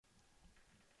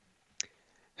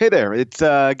Hey there, it's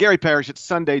Gary Parrish. It's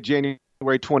Sunday, January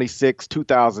 26,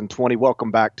 2020.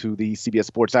 Welcome back to the CBS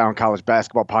Sports Eye on College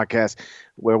Basketball Podcast,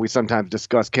 where we sometimes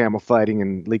discuss camel fighting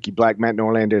and leaky black. Matt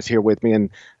Norlander is here with me. And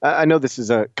I know this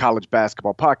is a college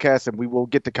basketball podcast, and we will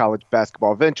get to college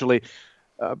basketball eventually.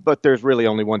 But there's really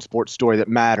only one sports story that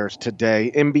matters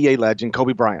today. NBA legend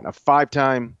Kobe Bryant, a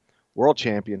five-time world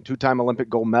champion, two-time Olympic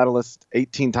gold medalist,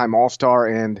 18-time All-Star,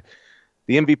 and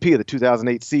the MVP of the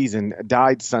 2008 season,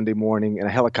 died Sunday morning in a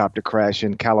helicopter crash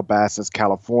in Calabasas,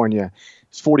 California.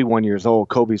 He's 41 years old.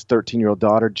 Kobe's 13-year-old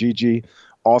daughter, Gigi,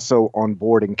 also on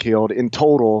board and killed. In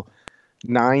total,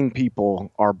 9 people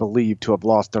are believed to have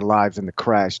lost their lives in the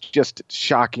crash. Just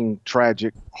shocking,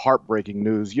 tragic, heartbreaking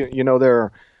news.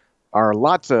 There are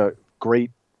lots of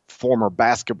great former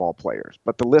basketball players,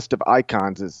 but the list of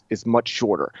icons is much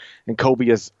shorter. And Kobe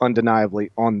is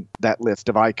undeniably on that list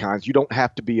of icons. You don't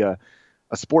have to be a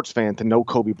sports fan to know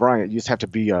Kobe Bryant. You just have to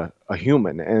be a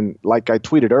human. And like I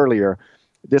tweeted earlier,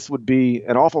 this would be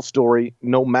an awful story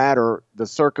no matter the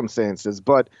circumstances.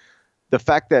 But the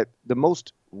fact that the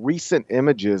most recent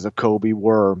images of Kobe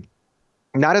were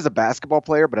not as a basketball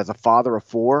player, but as a father of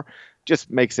 4, just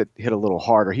makes it hit a little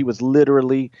harder. He was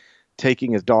literally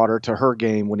taking his daughter to her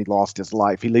game when he lost his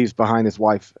life. He leaves behind his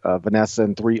wife, Vanessa,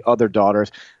 and 3 other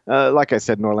daughters. Like I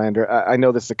said, Norlander, I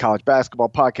know this is a college basketball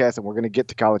podcast, and we're going to get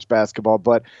to college basketball,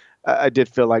 but I did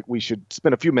feel like we should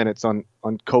spend a few minutes on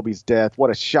Kobe's death.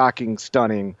 What a shocking,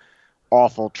 stunning,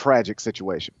 awful, tragic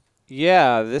situation.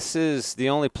 Yeah, this is the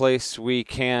only place we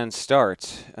can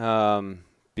start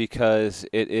because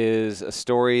it is a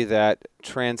story that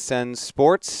transcends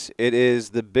sports. It is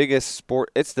the biggest sport.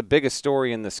 It's the biggest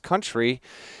story in this country,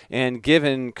 and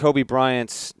given Kobe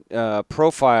Bryant's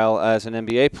profile as an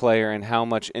NBA player and how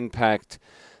much impact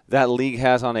that league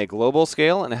has on a global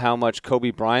scale and how much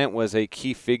Kobe Bryant was a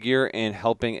key figure in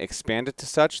helping expand it to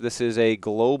such, this is a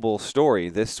global story.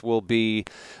 This will be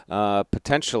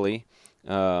potentially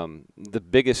the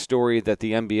biggest story that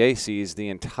the NBA sees the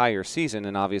entire season,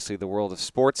 and obviously the world of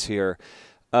sports here.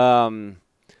 It's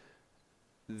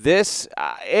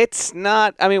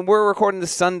not, I mean, we're recording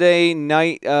this Sunday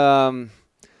night.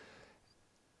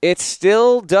 It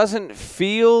still doesn't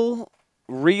feel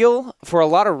real for a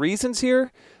lot of reasons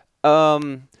here.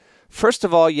 First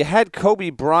of all, you had Kobe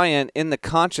Bryant in the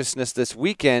consciousness this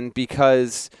weekend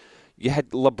because you had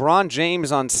LeBron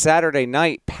James on Saturday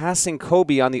night passing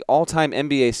Kobe on the all-time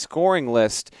NBA scoring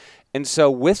list. And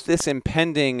so with this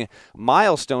impending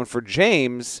milestone for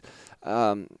James,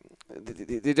 LeBron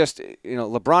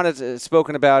has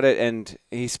spoken about it, and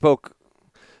there's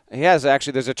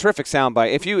a terrific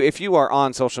soundbite. If you are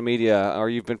on social media or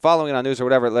you've been following it on news or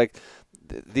whatever, like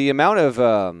the amount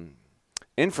of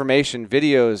information,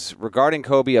 videos regarding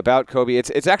Kobe, about Kobe,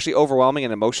 it's actually overwhelming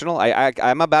and emotional.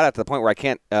 I'm about at the point where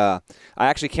I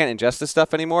actually can't ingest this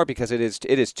stuff anymore because it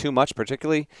is too much,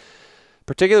 particularly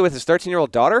with his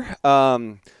 13-year-old daughter.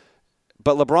 But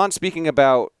LeBron speaking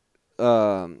about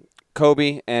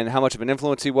Kobe and how much of an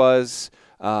influence he was.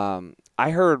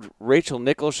 I heard Rachel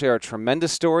Nichols share a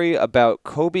tremendous story about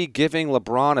Kobe giving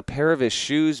LeBron a pair of his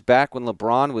shoes back when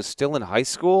LeBron was still in high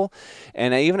school.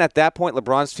 And even at that point,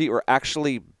 LeBron's feet were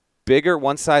actually bigger,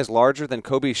 one size larger than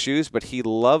Kobe's shoes, but he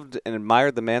loved and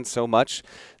admired the man so much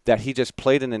that he just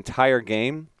played an entire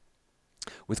game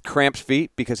with cramped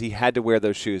feet because he had to wear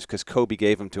those shoes because Kobe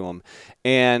gave them to him.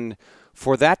 And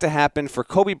for that to happen, for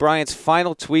Kobe Bryant's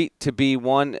final tweet to be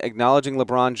one acknowledging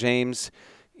LeBron James,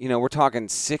 we're talking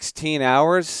 16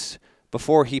 hours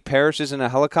before he perishes in a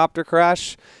helicopter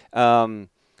crash.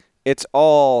 It's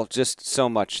all just so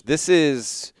much. This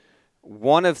is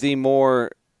one of the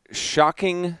more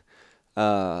shocking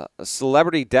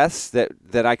celebrity deaths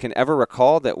that I can ever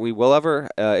recall, that we will ever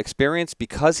experience,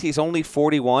 because he's only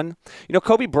 41.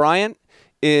 Kobe Bryant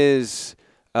is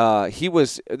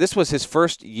this was his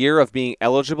first year of being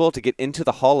eligible to get into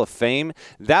the Hall of Fame.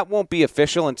 That won't be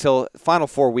official until Final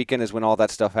Four weekend is when all that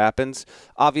stuff happens.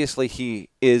 Obviously, he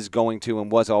is going to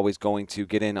and was always going to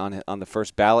get in on the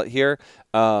first ballot here.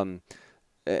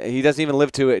 He doesn't even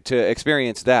live to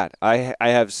experience that. I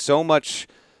have so much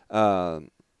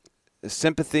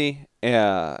sympathy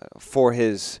for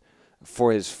his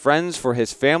friends, for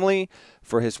his family,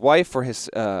 for his wife, for his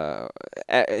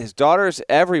daughters,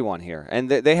 everyone here. And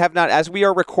they have not, as we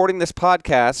are recording this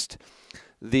podcast,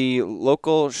 the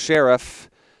local sheriff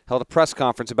held a press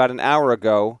conference about an hour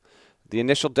ago. The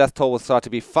initial death toll was thought to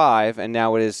be 5, and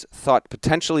now it is thought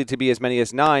potentially to be as many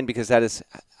as 9, because that is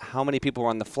how many people were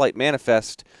on the flight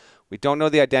manifest. We don't know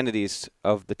the identities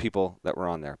of the people that were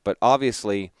on there, but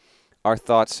obviously our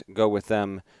thoughts go with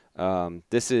them.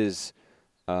 This is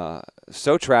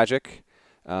so tragic.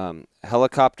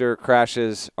 Helicopter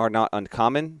crashes are not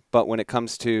uncommon, but when it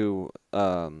comes to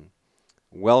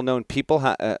well-known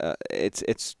people,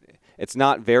 it's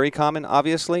not very common,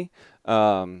 obviously.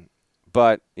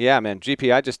 But yeah, man,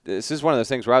 GP, this is one of those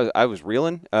things where I was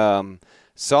reeling.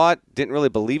 Saw it, didn't really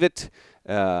believe it.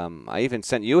 I even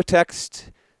sent you a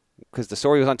text because the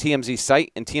story was on TMZ's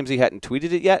site and TMZ hadn't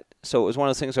tweeted it yet. So it was one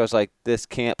of those things where I was like, this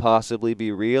can't possibly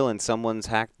be real, and someone's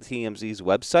hacked TMZ's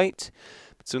website.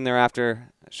 But soon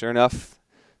thereafter, sure enough,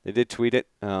 they did tweet it.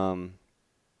 We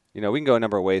can go a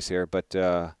number of ways here, but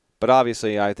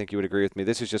obviously I think you would agree with me.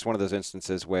 This is just one of those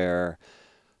instances where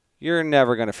you're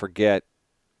never going to forget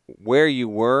where you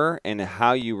were and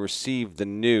how you received the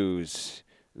news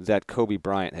that Kobe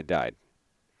Bryant had died.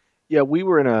 Yeah, we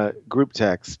were in a group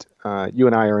text. You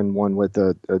and I are in one with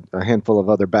a handful of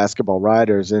other basketball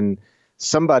writers, and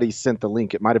somebody sent the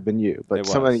link. It might have been you, but it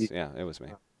was me.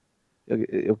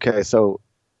 Okay, so,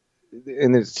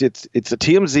 and it's a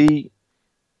TMZ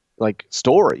like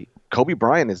story. Kobe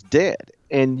Bryant is dead,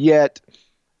 and yet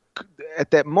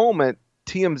at that moment,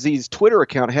 TMZ's Twitter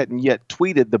account hadn't yet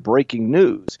tweeted the breaking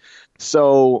news.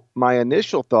 So my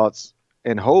initial thoughts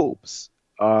and hopes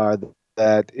are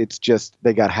that it's just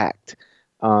they got hacked.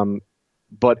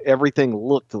 But everything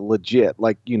looked legit.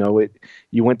 Like, you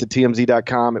went to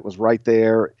TMZ.com, it was right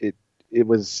there. It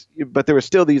was, but there were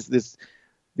still these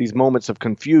moments of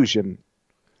confusion.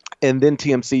 And then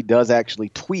TMZ does actually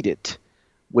tweet it,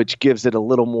 which gives it a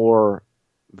little more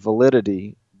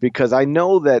validity, because I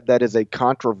know that is a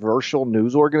controversial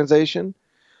news organization,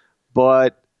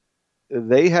 but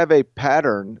they have a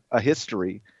pattern, a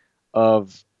history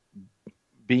of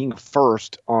being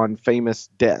first on famous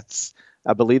deaths.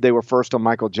 I believe they were first on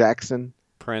Michael Jackson.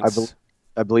 Prince.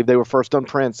 I believe they were first on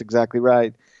Prince. Exactly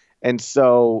right. And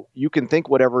so you can think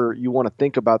whatever you want to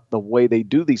think about the way they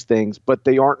do these things, but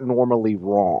they aren't normally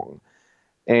wrong.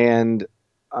 And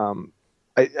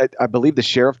I believe the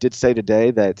sheriff did say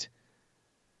today that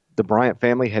the Bryant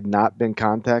family had not been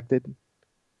contacted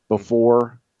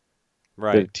before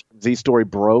the TMZ story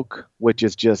broke, which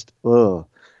is just, ugh.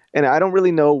 And I don't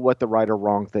really know what the right or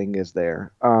wrong thing is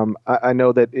there. I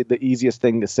know that the easiest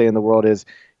thing to say in the world is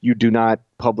you do not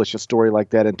publish a story like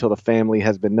that until the family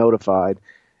has been notified.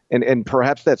 And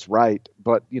perhaps that's right.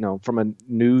 But, from a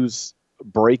news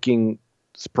breaking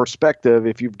perspective,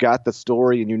 if you've got the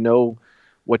story and you know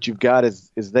what you've got is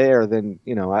there, then,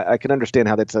 I can understand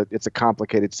how it's a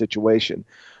complicated situation.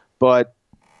 But,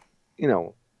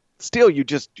 still, you're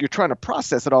trying to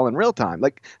process it all in real time,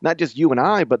 like not just you and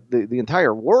I, but the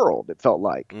entire world, it felt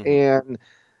like. Mm-hmm. And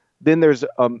then there's,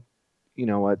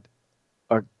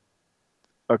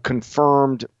 a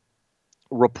confirmed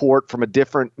report from a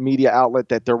different media outlet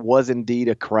that there was indeed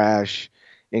a crash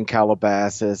in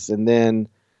Calabasas. And then,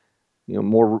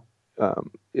 more,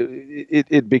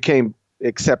 it became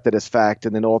accepted as fact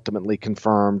and then ultimately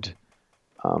confirmed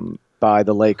by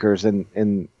the Lakers and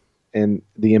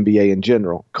the NBA in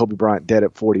general. Kobe Bryant dead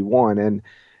at 41. And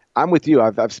I'm with you.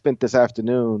 I've spent this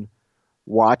afternoon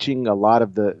watching a lot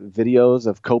of the videos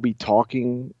of Kobe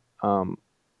talking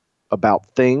about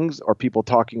things, or people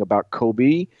talking about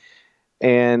Kobe.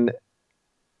 And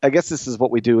I guess this is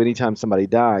what we do anytime somebody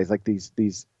dies. Like these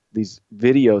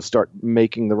videos start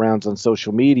making the rounds on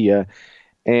social media,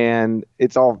 and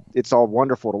it's all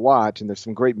wonderful to watch, and there's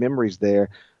some great memories there.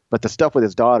 But the stuff with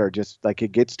his daughter, just like,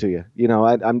 it gets to you.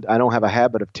 I don't have a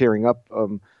habit of tearing up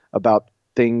about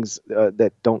things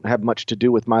that don't have much to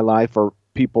do with my life or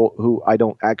people who I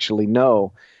don't actually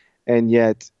know. And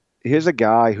yet, here's a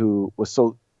guy who was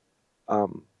so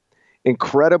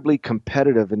incredibly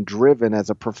competitive and driven as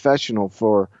a professional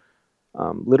for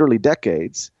literally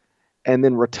decades, and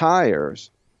then retires.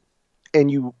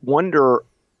 And you wonder,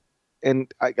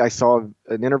 and I saw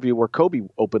an interview where Kobe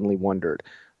openly wondered,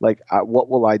 like, what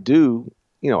will I do,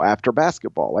 after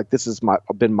basketball? Like, this has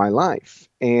been my life.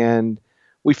 And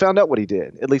we found out what he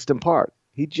did, at least in part.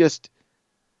 He just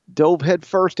dove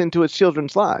headfirst into his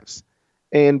children's lives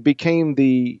and became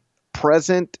the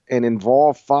present and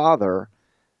involved father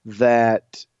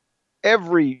that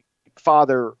every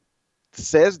father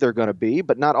says they're going to be,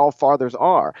 but not all fathers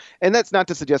are. And that's not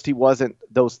to suggest he wasn't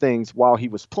those things while he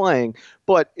was playing,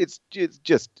 but it's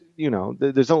just,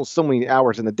 there's only so many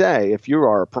hours in the day. If you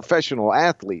are a professional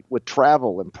athlete with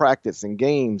travel and practice and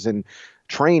games and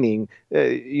training,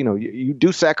 you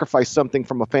do sacrifice something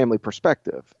from a family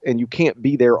perspective, and you can't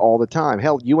be there all the time.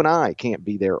 Hell, you and I can't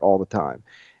be there all the time.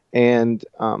 And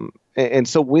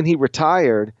so when he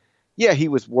retired, yeah, he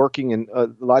was working in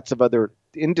lots of other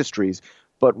industries,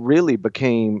 but really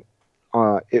became,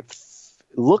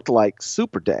 looked like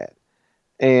super dad.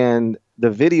 And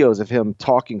the videos of him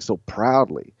talking so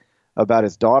proudly about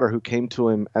his daughter, who came to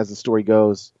him, as the story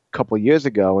goes, a couple of years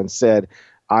ago and said,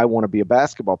 "I want to be a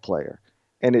basketball player,"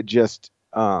 and it just,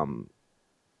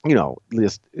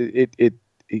 just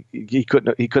he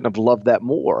couldn't have loved that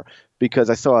more, because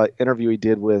I saw an interview he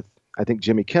did with, I think,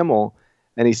 Jimmy Kimmel,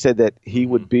 and he said that he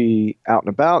would be out and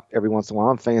about every once in a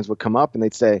while, and fans would come up and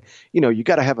they'd say, you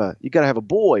got to have a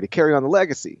boy to carry on the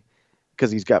legacy,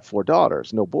 because he's got 4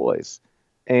 daughters, no boys.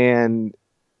 And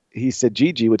he said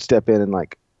Gigi would step in and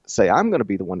like say, "I'm going to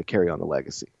be the one to carry on the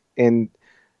legacy." And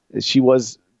she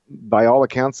was, by all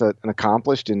accounts, an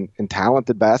accomplished and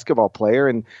talented basketball player.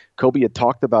 And Kobe had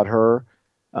talked about her,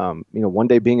 one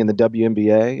day being in the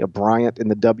WNBA, a Bryant in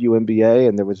the WNBA,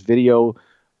 and there was video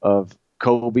of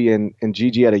Kobe and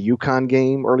Gigi at a UConn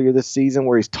game earlier this season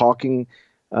where he's talking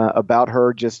about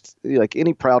her just like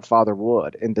any proud father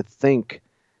would. And to think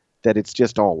that it's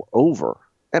just all over.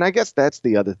 And I guess that's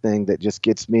the other thing that just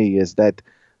gets me, is that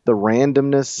the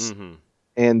randomness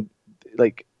and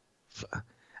like,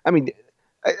 I mean,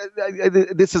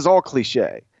 this is all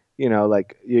cliche,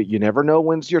 like you never know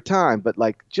when's your time, but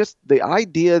like just the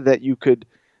idea that you could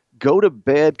go to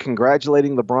bed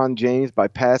congratulating LeBron James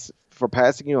for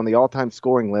passing you on the all-time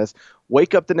scoring list,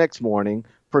 wake up the next morning,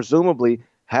 presumably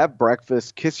have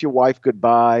breakfast, kiss your wife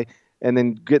goodbye, and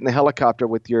then get in the helicopter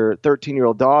with your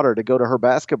 13-year-old daughter to go to her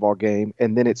basketball game,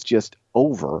 and then it's just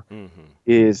over,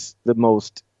 is the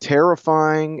most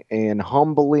terrifying and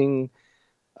humbling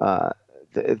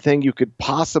thing you could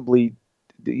possibly,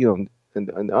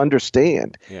 and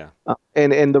understand. Yeah.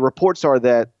 And the reports are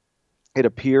that it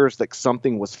appears like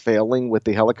something was failing with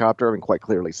the helicopter. I mean, quite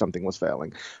clearly something was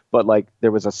failing, but like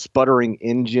there was a sputtering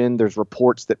engine. There's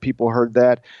reports that people heard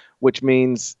that, which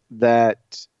means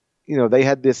that, they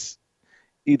had this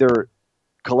either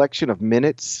collection of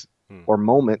minutes or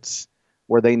moments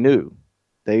where they knew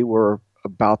they were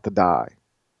about to die,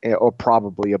 or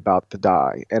probably about to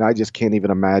die. And I just can't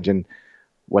even imagine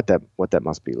what that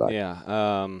must be like. Yeah.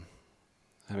 I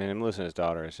mean, I'm losing his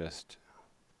daughter. It's just,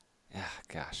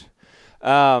 gosh.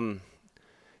 So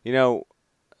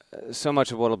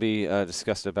much of what will be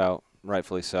discussed about,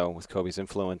 rightfully so, with Kobe's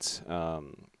influence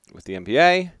with the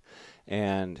NBA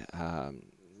and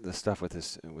the stuff with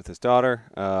his daughter.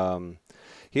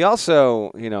 He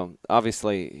also,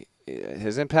 obviously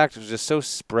his impact was just so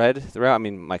spread throughout. I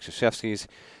mean, Mike Krzyzewski's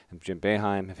and Jim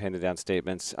Boeheim have handed down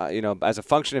statements, as a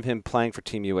function of him playing for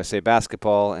Team USA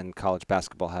basketball and college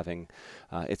basketball having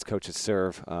its coaches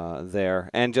serve there,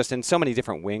 and just in so many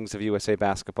different wings of USA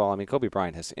basketball. I mean, Kobe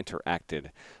Bryant has interacted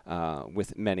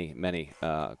with many, many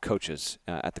coaches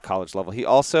at the college level. He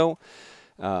also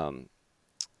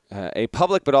a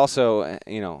public, but also,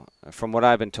 from what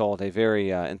I've been told, a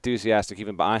very enthusiastic,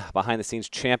 even behind-the-scenes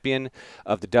champion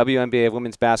of the WNBA of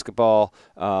women's basketball.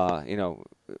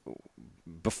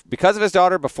 Because of his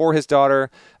daughter, before his daughter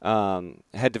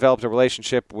had developed a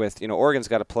relationship with, Oregon's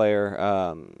got a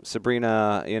player,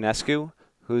 Sabrina Ionescu,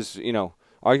 who's,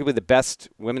 arguably the best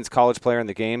women's college player in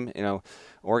the game.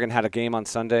 Oregon had a game on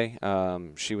Sunday.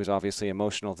 She was obviously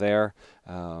emotional there.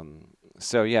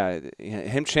 So yeah,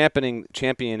 him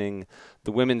championing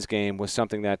the women's game was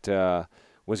something that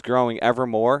was growing ever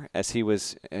more as he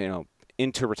was,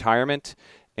 into retirement,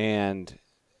 and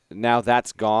now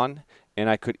that's gone. And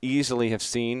I could easily have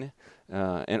seen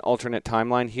an alternate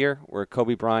timeline here where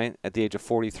Kobe Bryant, at the age of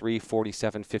 43,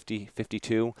 47, 50,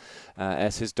 52,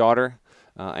 as his daughter.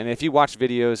 And if you watch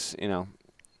videos,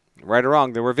 right or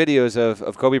wrong, there were videos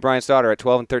of Kobe Bryant's daughter at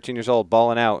 12 and 13 years old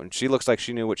balling out, and she looks like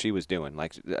she knew what she was doing,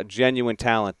 like a genuine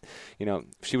talent.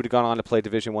 She would have gone on to play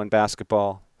Division I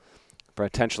basketball,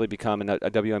 potentially become a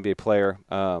WNBA player,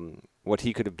 what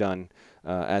he could have done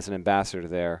as an ambassador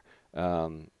there.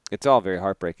 It's all very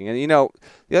heartbreaking. And,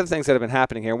 the other things that have been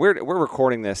happening here, we're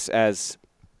recording this as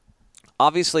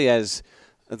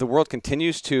the world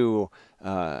continues to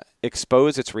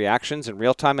expose its reactions in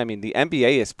real time. I mean, the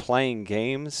NBA is playing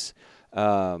games,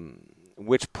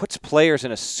 which puts players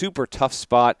in a super tough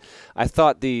spot. I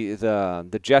thought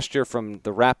the gesture from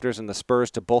the Raptors and the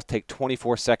Spurs to both take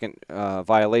 24-second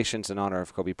violations in honor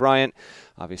of Kobe Bryant,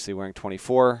 obviously wearing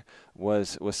 24,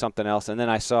 was something else. And then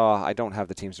I don't have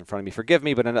the teams in front of me, forgive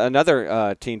me, but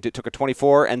another team took a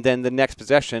 24, and then the next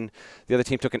possession, the other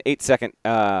team took an 8-second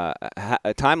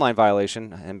timeline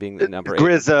violation, and being the number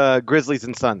 8. Grizzlies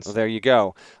and Suns. Well, there you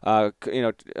go. You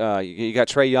got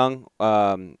Trae Young.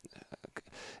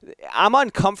 I'm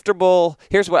uncomfortable.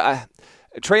 Here's what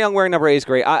Trae Young wearing number 8 is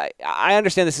great. I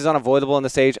understand this is unavoidable in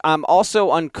this age. I'm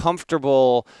also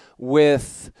uncomfortable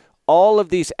with all of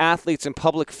these athletes and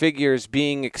public figures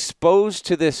being exposed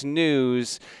to this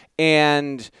news,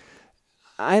 and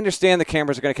I understand the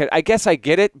cameras are going to catch. I guess I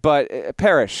get it, but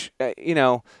Parrish,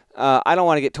 I don't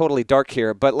want to get totally dark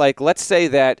here, but like, let's say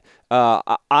that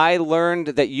I learned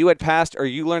that you had passed, or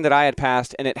you learned that I had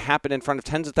passed, and it happened in front of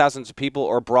tens of thousands of people,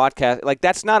 or broadcast. Like,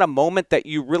 that's not a moment that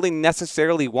you really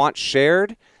necessarily want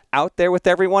shared out there with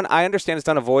everyone. I understand it's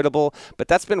unavoidable, but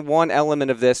that's been one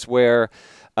element of this where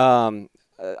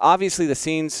obviously the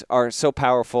scenes are so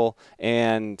powerful,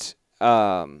 and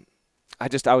I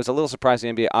was a little surprised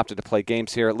the NBA opted to play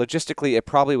games here. Logistically, it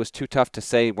probably was too tough to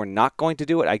say we're not going to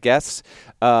do it, I guess.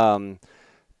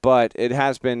 But it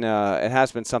has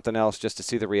been something else just to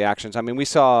see the reactions. I mean, we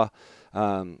saw,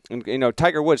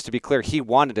 Tiger Woods, to be clear, he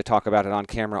wanted to talk about it on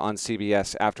camera on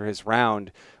CBS after his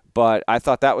round. But I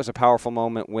thought that was a powerful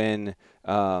moment when,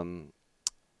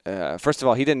 first of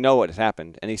all, he didn't know what had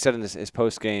happened. And he said in his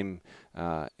post-game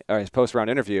or his post-round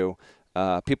interview,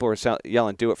 people were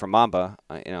yelling, "Do it for Mamba."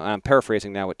 And I'm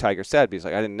paraphrasing now what Tiger said, but he's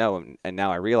like, "I didn't know, and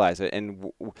now I realize it."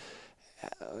 And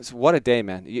what a day,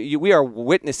 man! We are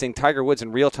witnessing Tiger Woods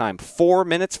in real time. 5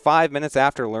 minutes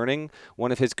after learning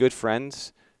one of his good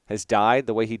friends has died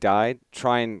the way he died,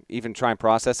 try and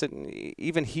process it, and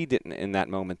even he didn't in that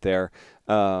moment there.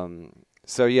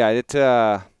 So yeah, it's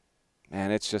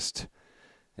just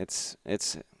this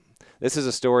is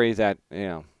a story that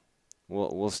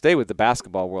We'll stay with the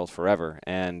basketball world forever,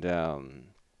 and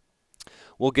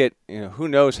we'll get who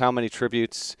knows how many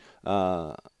tributes,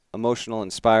 emotional,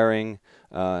 inspiring,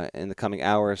 in the coming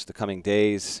hours, the coming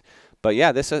days. But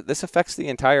yeah, this affects the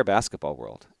entire basketball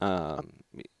world.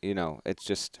 It's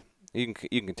just you can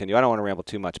continue. I don't want to ramble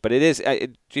too much, but it is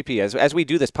GP as we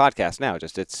do this podcast now.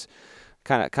 It's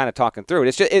kind of talking through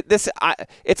it.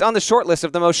 It's on the short list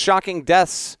of the most shocking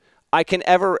deaths I can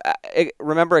ever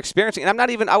remember experiencing. And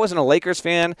I wasn't a Lakers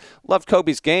fan, loved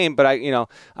Kobe's game, but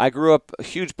I grew up a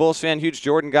huge Bulls fan, huge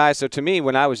Jordan guy. So to me,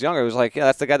 when I was younger, it was like,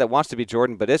 that's the guy that wants to be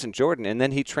Jordan, but isn't Jordan. And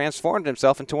then he transformed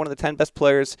himself into one of the 10 best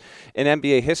players in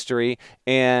NBA history.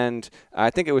 And I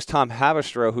think it was Tom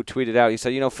Haberstroh who tweeted out, he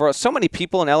said, for so many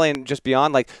people in LA and just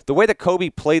beyond, like the way that Kobe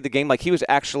played the game, like he was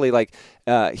actually like,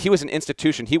 he was an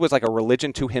institution. He was like a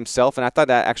religion to himself. And I thought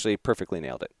that actually perfectly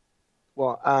nailed it.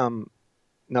 Well,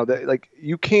 no,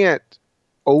 you can't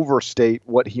overstate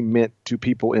what he meant to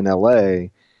people in LA,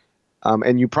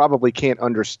 and you probably can't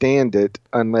understand it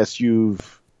unless you're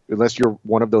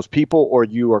one of those people or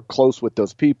you are close with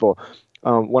those people.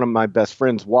 One of my best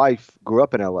friend's wife grew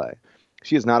up in LA.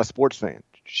 She is not a sports fan.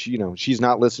 She's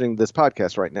not listening to this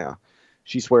podcast right now.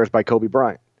 She swears by Kobe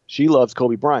Bryant. She loves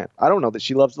Kobe Bryant. I don't know that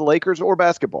she loves the Lakers or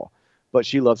basketball, but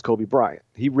she loves Kobe Bryant.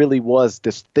 He really was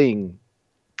this thing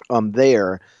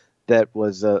there that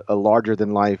was a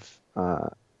larger-than-life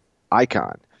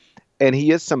icon. And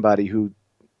he is somebody who,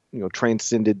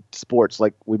 transcended sports,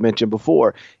 like we mentioned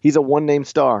before. He's a one-name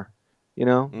star,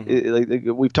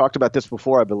 Mm-hmm. We've talked about this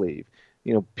before, I believe.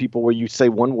 People where you say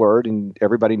one word and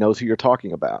everybody knows who you're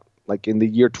talking about. Like in the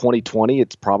year 2020,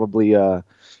 it's probably,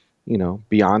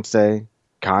 Beyonce,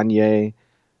 Kanye,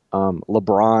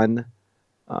 LeBron,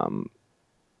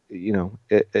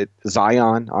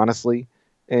 Zion, honestly.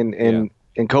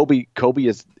 And Kobe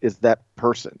is that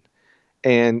person.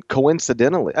 And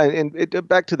coincidentally,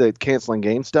 back to the canceling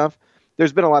game stuff,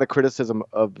 there's been a lot of criticism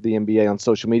of the NBA on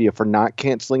social media for not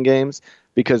canceling games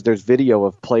because there's video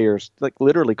of players like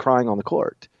literally crying on the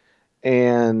court.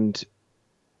 And,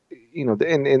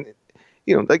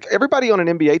 like everybody on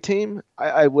an NBA team,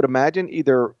 I would imagine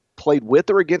either played with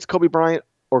or against Kobe Bryant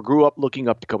or grew up looking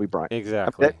up to Kobe Bryant.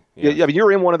 Exactly. I mean,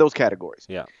 you're in one of those categories.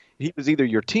 Yeah. He was either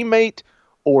your teammate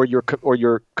or your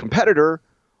competitor,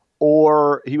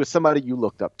 or he was somebody you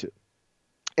looked up to.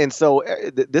 And so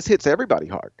this hits everybody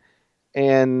hard.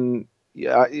 And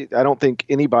I don't think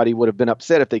anybody would have been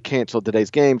upset if they canceled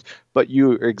today's games, but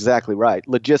you're exactly right.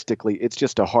 Logistically, it's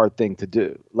just a hard thing to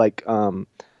do. Like,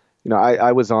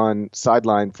 I was on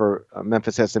sideline for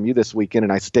Memphis SMU this weekend,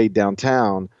 and I stayed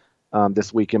downtown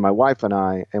this weekend, my wife and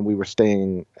I, and we were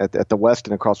staying at the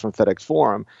Westin across from FedEx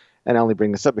Forum. And I only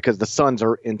bring this up because the Suns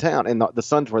are in town, and the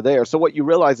Suns were there. So what you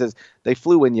realize is they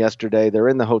flew in yesterday. They're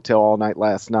in the hotel all night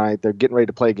last night. They're getting ready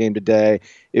to play a game today.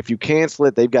 If you cancel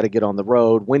it, they've got to get on the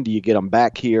road. When do you get them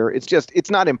back here? It's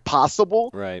not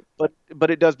impossible, right? But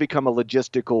it does become a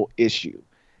logistical issue.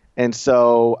 And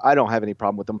so I don't have any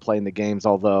problem with them playing the games,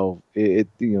 although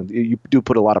you do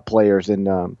put a lot of players in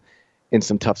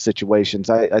some tough situations.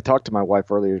 I talked to my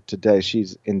wife earlier today.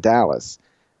 She's in Dallas.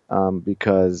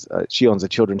 Because she owns a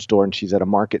children's store and she's at a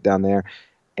market down there,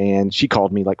 and she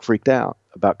called me like freaked out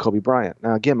about Kobe Bryant.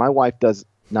 Now, again, my wife does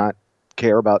not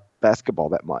care about basketball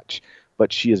that much,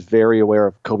 but she is very aware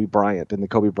of Kobe Bryant and the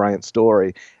Kobe Bryant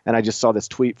story. And I just saw this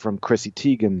tweet from Chrissy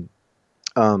Teigen,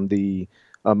 the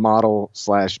model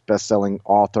 / best-selling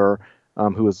author,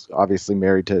 who is obviously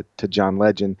married to John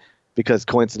Legend, because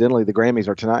coincidentally the Grammys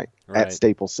are tonight at Right.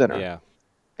 Staples Center. Yeah.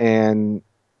 And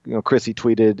Chrissy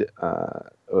tweeted,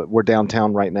 "We're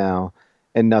downtown right now,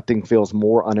 and nothing feels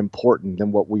more unimportant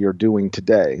than what we are doing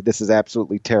today. This is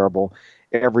absolutely terrible.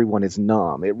 Everyone is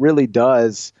numb." It really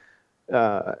does.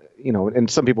 And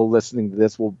some people listening to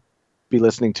this will be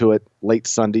listening to it late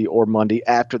Sunday or Monday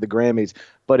after the Grammys.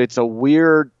 But it's a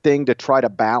weird thing to try to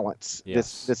balance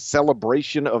Yes. this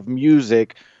celebration of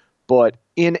music, but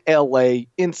in LA,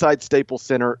 inside Staples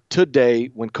Center today,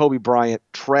 when Kobe Bryant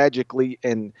tragically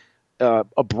and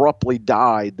abruptly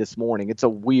died this morning. It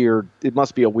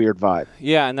must be a weird vibe.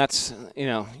 Yeah, and that's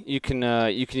you can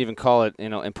even call it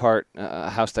in part a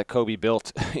house that Kobe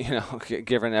built.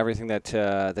 Given everything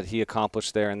that he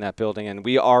accomplished there in that building, and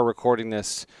we are recording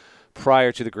this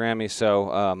prior to the Grammys, so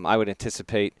I would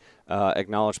anticipate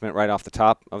acknowledgement right off the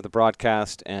top of the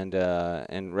broadcast and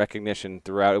recognition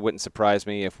throughout. It wouldn't surprise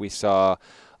me if we saw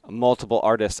multiple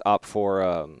artists opt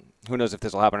for. Who knows if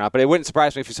this will happen or not? But it wouldn't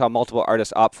surprise me if you saw multiple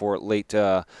artists opt for late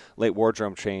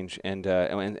wardrobe change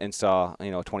and saw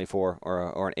a 24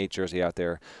 or an 8 jersey out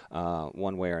there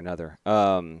one way or another.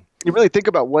 You really think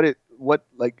about what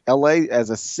like LA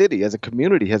as a city, as a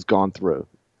community has gone through.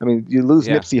 I mean, you lose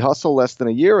Nipsey Hussle less than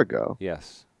a year ago.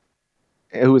 Yes.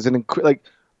 Who was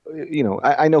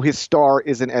I know his star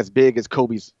isn't as big as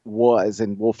Kobe's was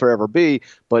and will forever be,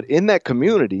 but in that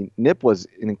community, Nip was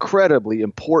an incredibly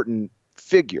important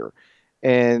figure,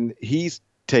 and he's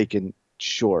taken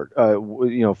short,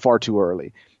 far too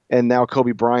early. And now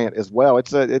Kobe Bryant as well.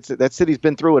 That city's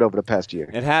been through it over the past year.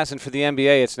 It has, and for the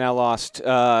NBA, it's now lost.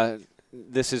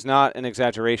 This is not an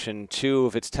exaggeration. 2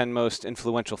 of its 10 most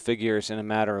influential figures in a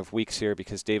matter of weeks here,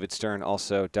 because David Stern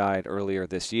also died earlier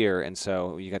this year, and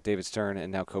so you got David Stern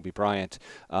and now Kobe Bryant.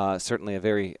 Certainly a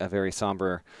very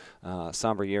somber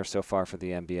year so far for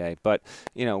the NBA. But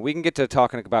we can get to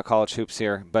talking about college hoops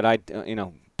here. But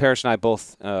Parrish and I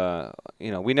both,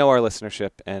 we know our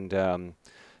listenership, and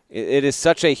it is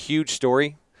such a huge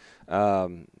story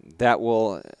that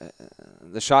will.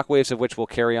 The shockwaves of which will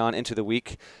carry on into the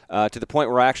week, to the point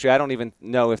where actually I don't even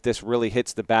know if this really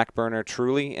hits the back burner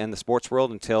truly in the sports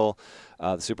world until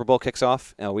the Super Bowl kicks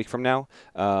off a week from now.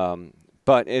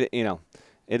 But it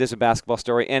is a basketball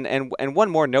story. And one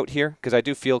more note here, because I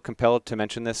do feel compelled to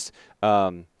mention this,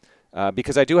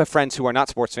 because I do have friends who are not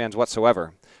sports fans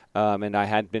whatsoever, and I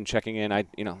had been checking in. I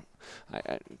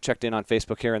checked in on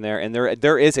Facebook here and there, and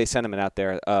there is a sentiment out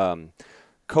there.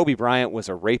 Kobe Bryant was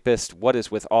a rapist. What is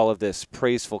with all of this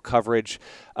praiseful coverage?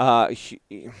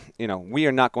 We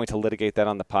are not going to litigate that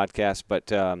on the podcast, but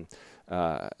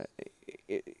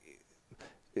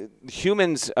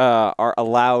humans are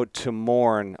allowed to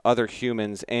mourn other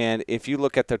humans, and if you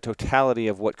look at the totality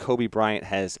of what Kobe Bryant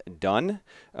has done,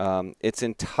 it's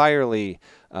entirely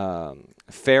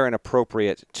fair and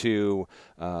appropriate to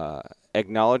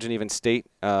acknowledge and even state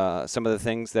some of the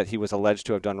things that he was alleged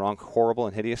to have done wrong, horrible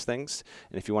and hideous things.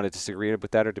 And if you want to disagree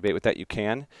with that or debate with that, you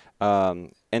can.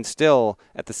 And still,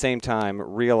 at the same time,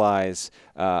 realize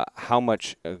how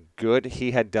much good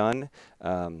he had done.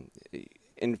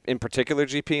 In particular,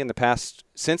 GP, in the past,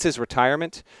 since his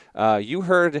retirement, you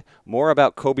heard more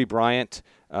about Kobe Bryant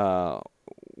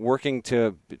working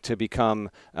to become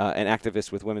an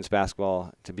activist with women's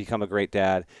basketball, to become a great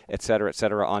dad, et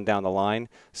cetera, on down the line.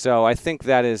 So I think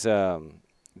that is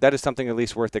something at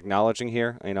least worth acknowledging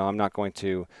here. I'm not going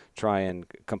to try and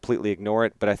completely ignore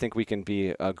it, but I think we can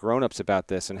be grown-ups about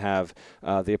this and have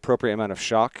the appropriate amount of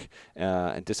shock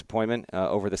and disappointment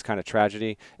over this kind of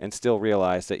tragedy, and still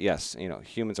realize that, yes,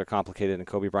 humans are complicated, and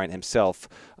Kobe Bryant himself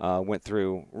went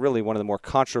through really one of the more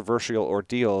controversial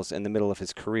ordeals in the middle of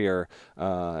his career,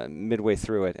 midway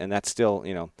through it, and that still,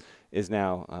 is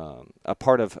now a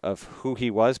part of who he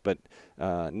was, but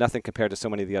nothing compared to so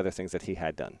many of the other things that he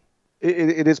had done.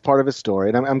 It is part of his story,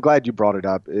 and I'm glad you brought it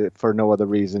up for no other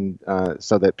reason,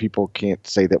 so that people can't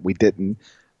say that we didn't.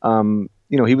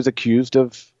 He was accused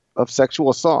of sexual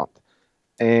assault,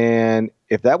 and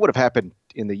if that would have happened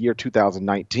in the year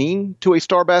 2019 to a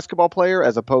star basketball player,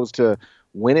 as opposed to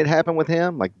when it happened with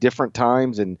him, like different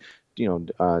times and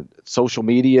social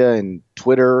media and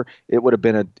Twitter, it would have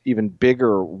been an even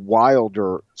bigger,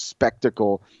 wilder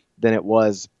spectacle than it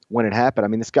was when it happened. I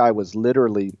mean, this guy was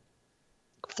literally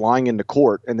flying into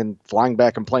court and then flying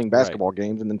back and playing basketball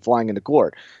games and then flying into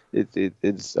court. It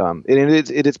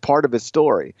is part of his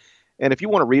story. And if you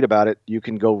want to read about it, you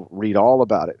can go read all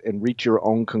about it and reach your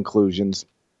own conclusions.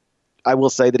 I will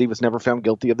say that he was never found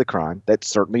guilty of the crime. That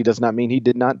certainly does not mean he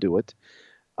did not do it.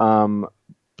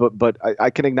 But I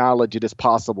can acknowledge it is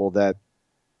possible that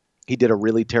he did a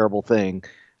really terrible thing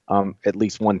at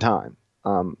least one time.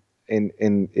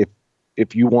 and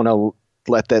if you want to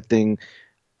let that thing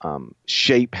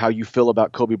shape how you feel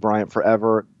about Kobe Bryant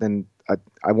forever, then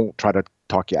I won't try to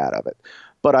talk you out of it.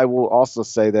 But I will also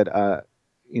say that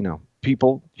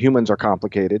humans are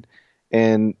complicated,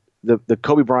 and the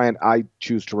Kobe Bryant I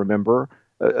choose to remember,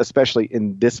 especially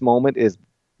in this moment, is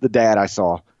the dad I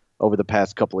saw over the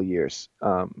past couple of years.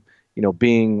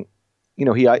 Being,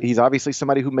 he's obviously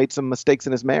somebody who made some mistakes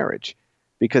in his marriage,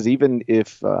 because even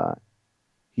if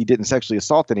he didn't sexually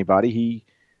assault anybody, he,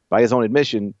 by his own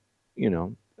admission,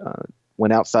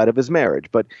 went outside of his marriage.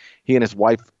 But he and his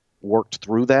wife worked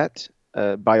through that,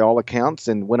 by all accounts,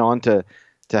 and went on to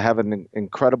have an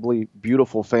incredibly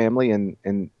beautiful family,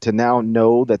 and to now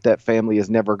know that family is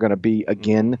never going to be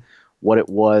again what it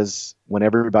was when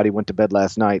everybody went to bed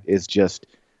last night is just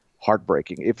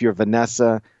heartbreaking. If you're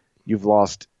Vanessa, you've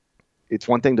lost. It's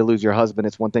one thing to lose your husband.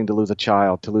 It's one thing to lose a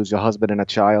child. To lose your husband and a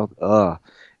child,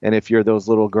 and if you're those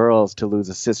little girls, to lose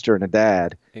a sister and a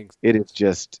dad, it is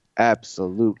just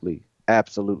absolutely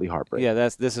heartbreaking. Yeah,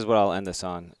 this is what I'll end this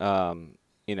on.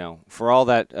 For all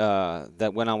that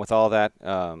that went on with all that,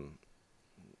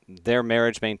 their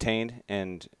marriage maintained,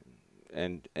 and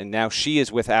now she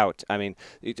is without. I mean,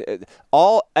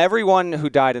 everyone who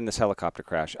died in this helicopter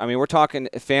crash. I mean, we're talking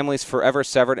families forever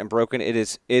severed and broken. It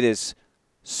is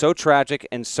so tragic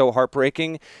and so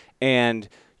heartbreaking, and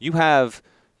you have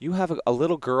a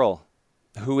little girl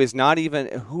who is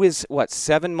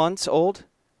 7 months old,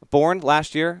 born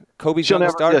last year. Kobe's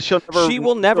youngest daughter. She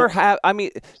will never have. I mean,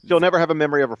 she'll never have a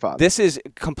memory of her father. This is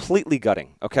completely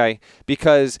gutting. Okay,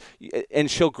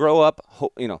 and she'll grow up,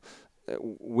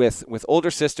 with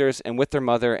older sisters and with their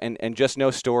mother, and just know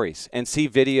stories and see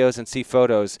videos and see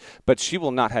photos, but she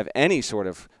will not have any sort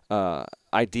of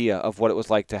idea of what it was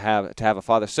like to have a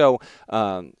father. So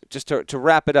just to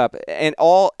wrap it up, and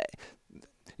all,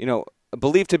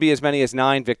 believed to be as many as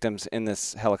 9 victims in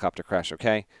this helicopter crash.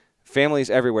 Okay. Families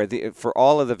everywhere. For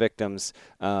all of the victims,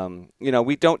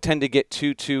 we don't tend to get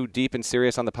too deep and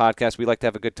serious on the podcast. We like to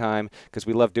have a good time because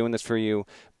we love doing this for you.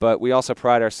 But we also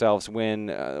pride ourselves when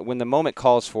the moment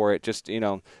calls for it. Just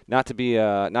not to be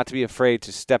afraid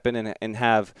to step in and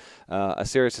have a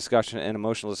serious discussion and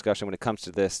emotional discussion when it comes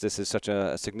to this. This is such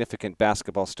a significant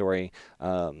basketball story.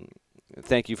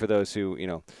 Thank you for those who,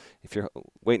 if you're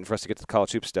waiting for us to get to the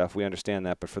college hoop stuff, we understand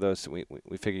that. But for those, we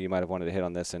figure you might have wanted to hit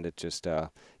on this, and it just, on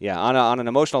an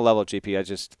emotional level, GP,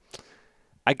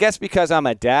 I guess because I'm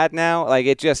a dad now, like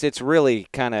it's really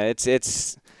kind of, it's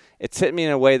hit me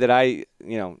in a way that I,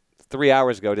 3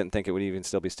 hours ago didn't think it would even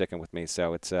still be sticking with me.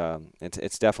 So it's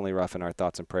definitely rough, and our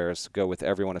thoughts and prayers go with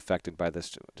everyone affected by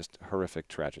this just horrific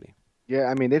tragedy. Yeah,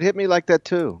 I mean, it hit me like that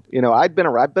too. I've been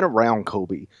around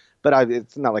Kobe, but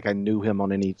it's not like I knew him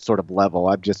on any sort of level.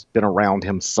 I've just been around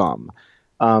him some.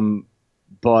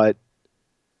 But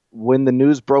when the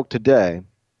news broke today,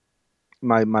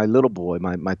 my little boy,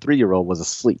 my 3-year-old, was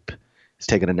asleep. He's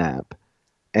taking a nap.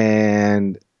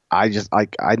 And I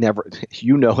never,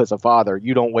 as a father,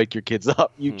 you don't wake your kids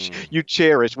up. You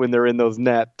cherish when they're in those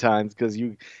nap times because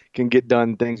you can get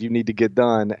done things you need to get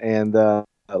done. And I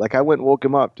went and woke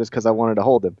him up just because I wanted to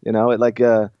hold him. It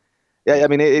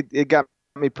got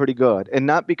me pretty good, and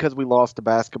not because we lost a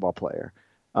basketball player,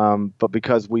 but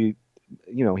because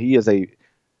he's a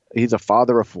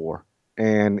father of 4,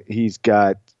 and he's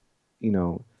got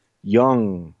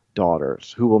young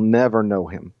daughters who will never know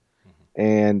him,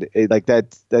 and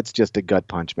that's just a gut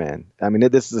punch, man. I mean,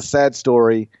 this is a sad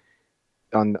story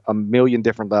on a million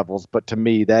different levels, but to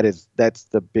me, that's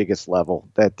the biggest level.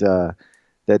 That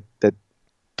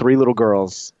 3 little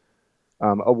girls,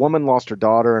 a woman lost her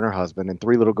daughter and her husband, and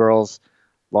 3 little girls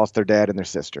lost their dad and their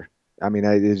sister. I mean,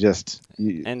 it's just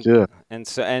and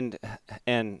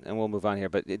we'll move on here.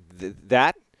 But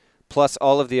that plus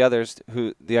all of the others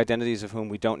the identities of whom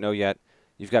we don't know yet.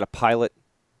 You've got a pilot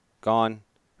gone.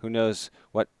 Who knows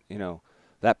what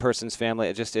that person's family?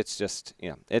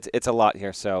 It's a lot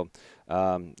here. So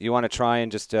you want to try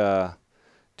and just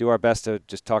do our best to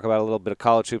just talk about a little bit of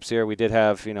college hoops here. We did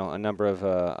have a number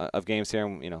of games here.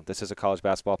 And, this is a college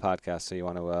basketball podcast, so you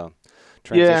want to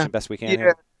transition best we can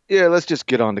here. Yeah, let's just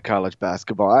get on to college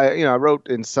basketball. I wrote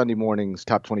in Sunday morning's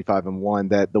Top 25 and 1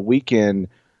 that the weekend,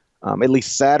 at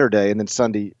least Saturday, and then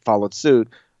Sunday followed suit,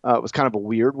 was kind of a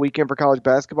weird weekend for college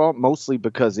basketball, mostly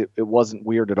because it wasn't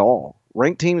weird at all.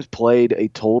 Ranked teams played a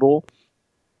total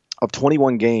of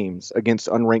 21 games against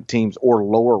unranked teams or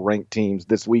lower ranked teams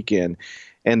this weekend,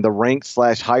 and the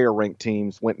ranked/higher ranked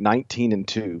teams went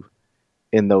 19-2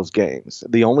 in those games.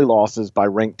 The only losses by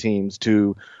ranked teams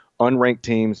to unranked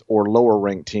teams or lower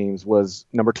ranked teams was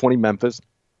number 20 Memphis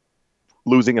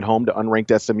losing at home to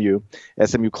unranked SMU.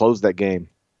 SMU closed that game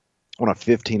on a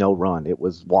 15-0 run. It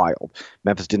was wild.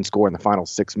 Memphis didn't score in the final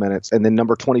 6 minutes. And then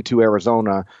number 22,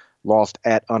 Arizona, lost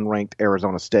at unranked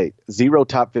Arizona State. 0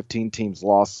 top 15 teams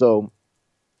lost. So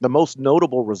the most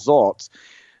notable results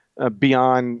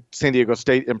beyond San Diego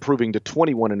State improving to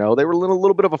 21-0, they were in a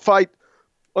little bit of a fight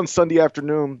on Sunday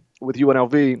afternoon with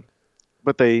UNLV,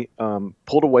 but they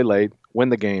pulled away late, win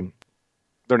the game.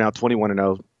 They're now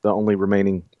 21-0, the only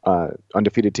remaining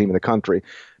undefeated team in the country.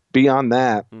 Beyond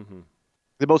that,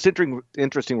 the most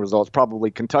interesting results,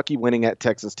 probably Kentucky winning at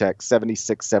Texas Tech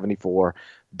 76-74,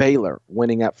 Baylor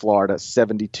winning at Florida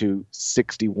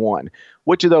 72-61.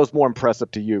 Which of those more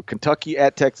impressive to you, Kentucky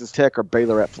at Texas Tech or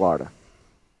Baylor at Florida?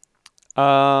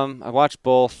 I watched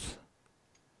both.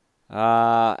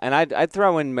 And I'd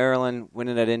throw in Maryland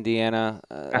winning at Indiana.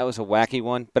 That was a wacky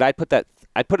one, but I'd put it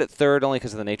third only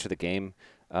because of the nature of the game.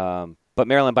 But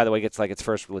Maryland, by the way, gets like its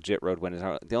first legit road win.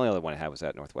 The only other one it had was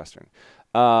at Northwestern.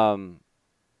 You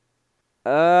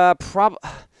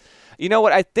know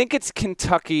what? I think it's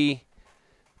Kentucky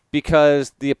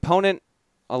because the opponent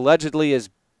allegedly is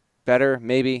better.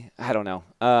 Maybe, I don't know.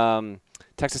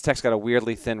 Texas Tech's got a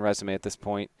weirdly thin resume at this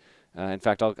point. In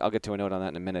fact, I'll get to a note on that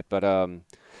in a minute. But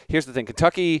here's the thing: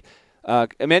 Kentucky.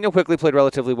 Emmanuel Quickley played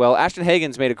relatively well. Ashton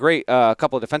Hagens made a great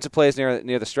couple of defensive plays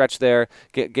near the stretch there.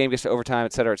 Game gets to overtime,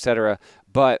 et cetera, et cetera.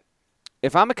 But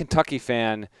if I'm a Kentucky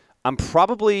fan, I'm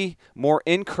probably more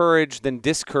encouraged than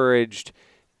discouraged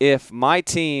if my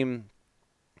team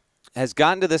has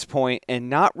gotten to this point and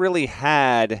not really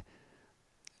had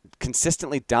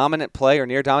consistently dominant play or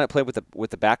near dominant play with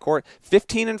the backcourt.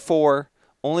 15-4,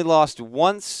 only lost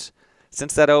once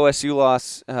since that OSU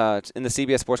loss in the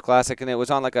CBS Sports Classic, and it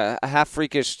was on like a half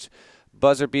freakish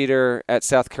buzzer beater at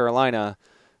South Carolina,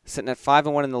 sitting at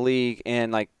 5-1 in the league.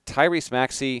 And like Tyrese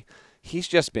Maxey, he's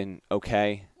just been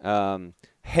okay.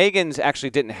 Hagens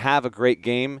actually didn't have a great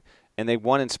game, and they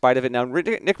won in spite of it. Now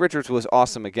Nick Richards was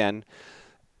awesome again,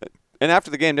 and after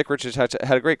the game, Nick Richards had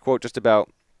a great quote just about,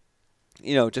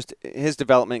 just his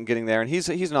development and getting there. And he's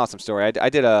an awesome story. I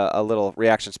did a little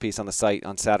reactions piece on the site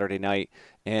on Saturday night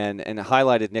and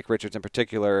highlighted Nick Richards in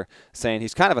particular, saying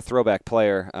he's kind of a throwback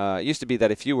player. It used to be that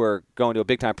if you were going to a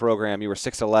big-time program, you were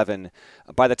 6'11".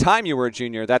 By the time you were a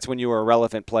junior, that's when you were a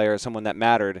relevant player, someone that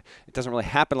mattered. It doesn't really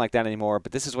happen like that anymore,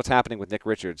 but this is what's happening with Nick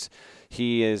Richards.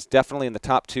 He is definitely in the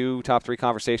top 2, top 3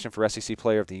 conversation for SEC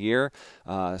Player of the Year.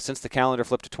 Since the calendar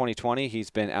flipped to 2020, he's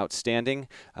been outstanding,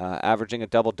 averaging a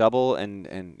double-double and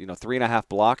 3.5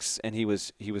 blocks, and he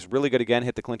was really good again,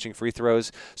 hit the clinching free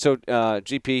throws. So,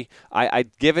 GP, I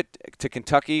give it to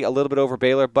Kentucky a little bit over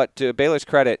Baylor, but to Baylor's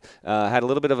credit, had a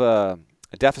little bit of a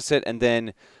deficit, and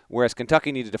then whereas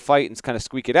Kentucky needed to fight and kind of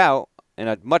squeak it out in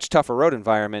a much tougher road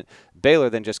environment, Baylor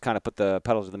then just kind of put the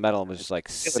pedal to the metal and was just like,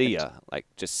 see ya,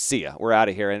 we're out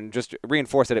of here, and just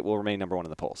reinforce that it will remain number 1 in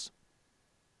the polls.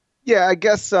 Yeah, I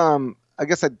guess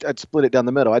I'd split it down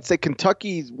the middle. I'd say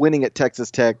Kentucky's winning at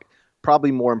Texas Tech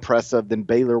probably more impressive than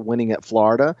Baylor winning at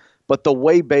Florida. But the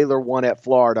way Baylor won at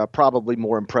Florida, probably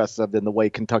more impressive than the way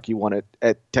Kentucky won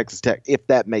at Texas Tech, if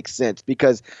that makes sense.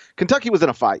 Because Kentucky was in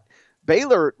a fight.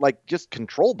 Baylor, just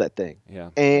controlled that thing. Yeah.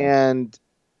 And,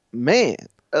 man,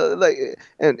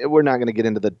 and we're not going to get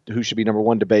into the who should be number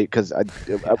 1 debate because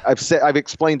I've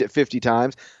explained it 50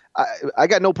 times. I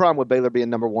got no problem with Baylor being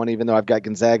number 1, even though I've got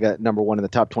Gonzaga number 1 in the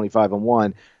top 25 and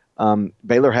 1.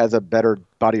 Baylor has a better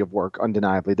body of work,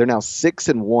 undeniably. They're now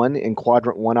 6-1 in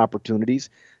quadrant 1 opportunities.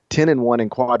 10-1 in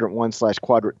quadrant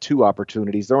 1/quadrant 2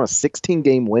 opportunities. They're on a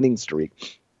 16-game winning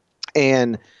streak.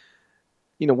 And,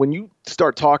 when you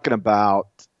start talking about,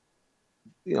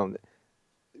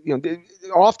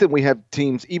 often we have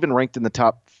teams even ranked in the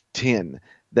top 10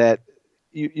 that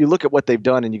you look at what they've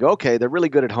done and you go, okay, they're really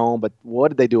good at home, but what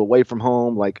did they do away from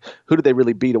home? Like, who did they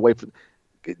really beat away from?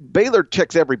 Baylor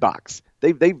checks every box.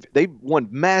 They've won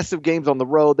massive games on the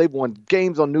road. They've won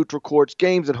games on neutral courts,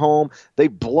 games at home.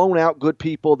 They've blown out good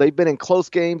people. They've been in close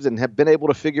games and have been able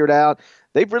to figure it out.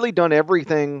 They've really done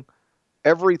everything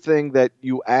that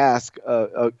you ask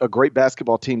a great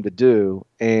basketball team to do,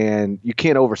 and you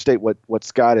can't overstate what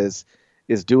Scott is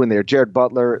doing there. Jared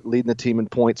Butler leading the team in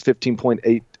points,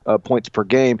 15.8 points per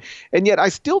game, and yet I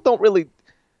still don't really.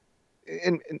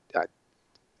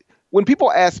 When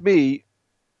people ask me,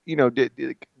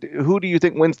 who do you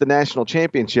think wins the national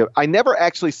championship? I never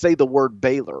actually say the word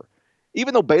Baylor,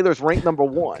 even though Baylor's ranked number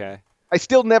 1. Okay. I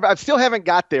still haven't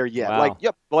got there yet. Wow.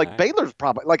 Right. Baylor's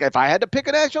probably, if I had to pick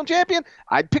a national champion,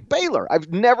 I'd pick Baylor. I've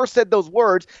never said those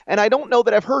words, and I don't know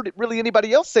that I've heard really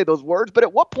anybody else say those words, but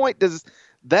at what point does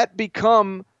that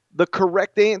become the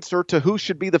correct answer to who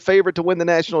should be the favorite to win the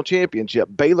national championship?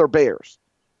 Baylor Bears.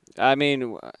 I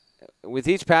mean, with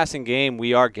each passing game,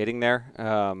 we are getting there.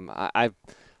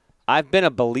 I've been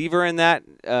a believer in that,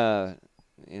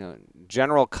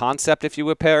 general concept, if you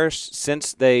would, Parrish,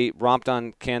 since they romped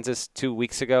on Kansas 2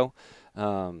 weeks ago.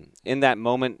 In that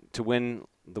moment to win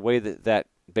the way that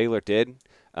Baylor did.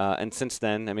 And since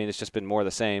then, I mean, it's just been more of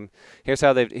the same. Here's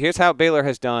how Baylor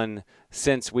has done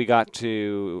since we got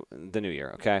to the new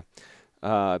year. Okay,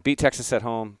 beat Texas at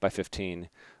home by 15.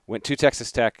 Went to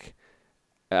Texas Tech,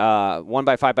 won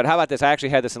by 5. But how about this? I actually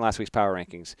had this in last week's power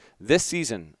rankings. This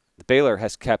season, Baylor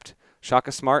has kept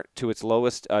Shaka Smart to its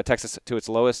lowest, Texas to its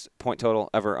lowest point total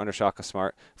ever under Shaka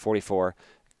Smart, 44.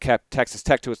 Kept Texas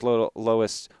Tech to its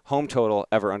lowest home total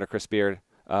ever under Chris Beard,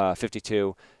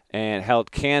 52. And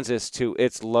held Kansas to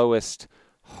its lowest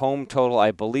home total,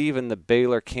 I believe, in the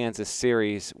Baylor-Kansas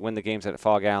series when the game's at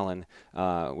Fog Allen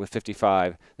with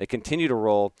 55. They continue to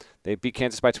roll. They beat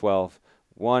Kansas by 12,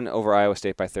 won over Iowa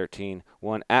State by 13,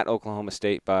 won at Oklahoma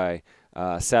State by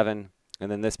 7,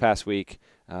 and then this past week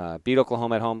beat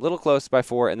Oklahoma at home, little close by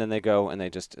 4, and then they go and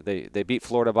they beat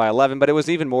Florida by 11, but it was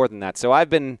even more than that. So I've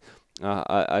been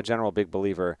a general big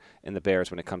believer in the Bears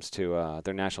when it comes to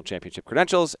their national championship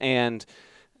credentials. And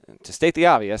to state the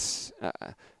obvious,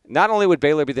 not only would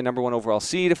Baylor be the number 1 overall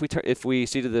seed if we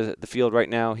seeded the field right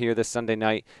now here this Sunday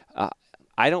night,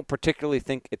 I don't particularly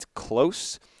think it's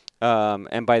close.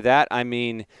 And by that, I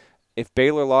mean, if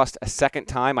Baylor lost a second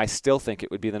time, I still think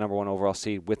it would be the number 1 overall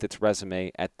seed with its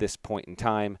resume at this point in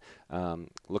time.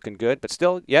 Looking good, but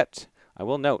still, yet, I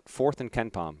will note, 4th in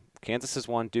KenPom. Kansas is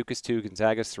 1, Duke is 2,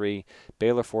 Gonzaga is 3,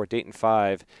 Baylor 4, Dayton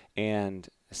 5, and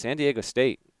San Diego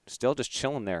State still just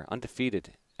chilling there,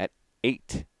 undefeated at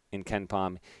 8 in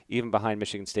KenPom, even behind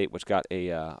Michigan State, which got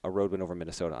a road win over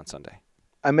Minnesota on Sunday.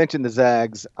 I mentioned the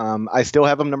Zags. I still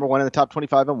have them number 1 in the top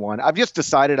 25 and 1. I've just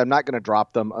decided I'm not going to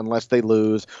drop them unless they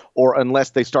lose or unless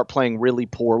they start playing really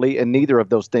poorly, and neither of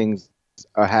those things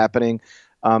are happening.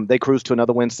 They cruise to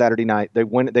another win Saturday night. They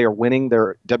are winning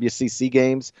their WCC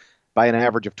games by an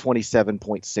average of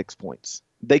 27.6 points.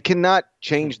 They cannot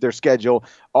change their schedule.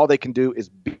 All they can do is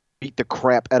beat the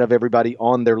crap out of everybody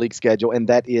on their league schedule, and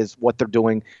that is what they're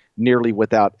doing nearly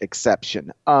without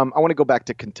exception. I want to go back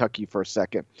to Kentucky for a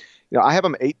second. I have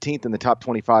them 18th in the top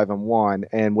 25 and 1,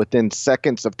 and within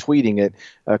seconds of tweeting it,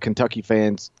 Kentucky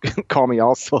fans call me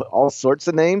all sorts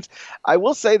of names. I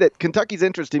will say that Kentucky's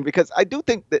interesting because I do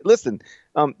think that, listen,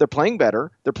 they're playing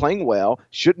better. They're playing well.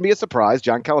 Shouldn't be a surprise.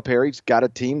 John Calipari's got a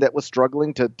team that was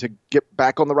struggling to get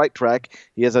back on the right track.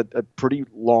 He has a pretty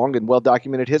long and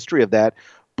well-documented history of that.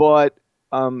 But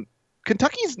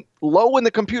Kentucky's low in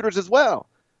the computers as well.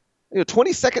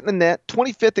 22nd in the net,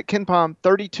 25th at KenPom,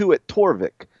 32 at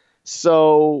Torvik.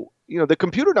 So, the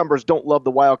computer numbers don't love the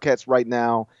Wildcats right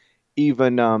now,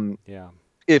 even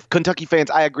if Kentucky fans,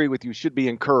 I agree with you, should be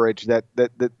encouraged that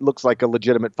looks like a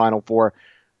legitimate Final Four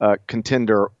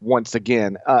contender once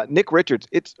again. Nick Richards,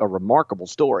 it's a remarkable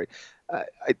story. I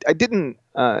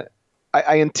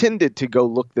intended to go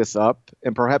look this up,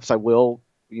 and perhaps I will,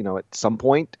 at some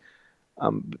point.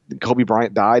 Kobe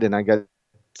Bryant died, and I got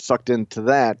sucked into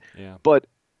that. Yeah. But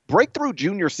breakthrough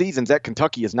junior seasons at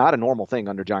Kentucky is not a normal thing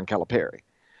under John Calipari.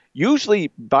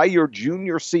 Usually by your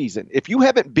junior season, if you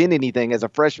haven't been anything as a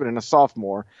freshman and a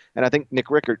sophomore, and I think Nick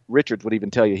Richards would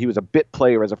even tell you he was a bit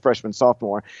player as a freshman,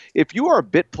 sophomore. If you are a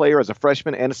bit player as a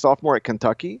freshman and a sophomore at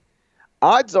Kentucky,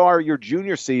 odds are your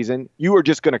junior season, you are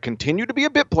just going to continue to be a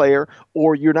bit player,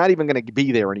 or you're not even going to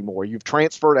be there anymore. You've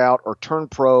transferred out or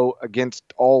turned pro against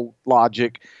all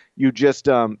logic. You just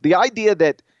the idea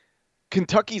that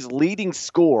Kentucky's leading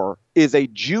scorer is a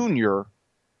junior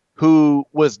who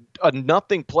was a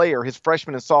nothing player his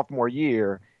freshman and sophomore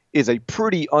year is a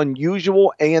pretty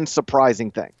unusual and surprising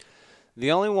thing.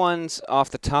 The only ones off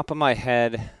the top of my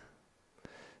head,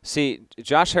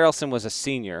 Josh Harrelson was a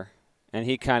senior, and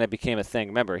he kind of became a thing.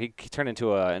 Remember, he turned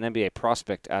into an NBA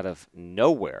prospect out of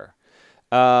nowhere.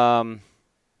 And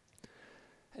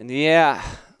yeah,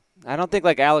 I don't think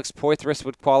like Alex Poitras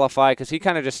would qualify because he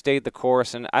kind of just stayed the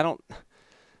course, and I don't.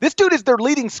 This dude is their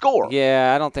leading scorer.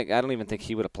 Yeah, I don't even think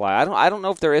he would apply. I don't know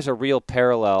if there is a real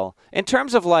parallel in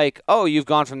terms of like, oh, you've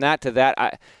gone from that to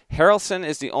that. Harrelson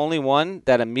is the only one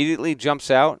that immediately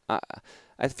jumps out.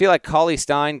 I feel like Cauley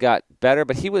Stein got better,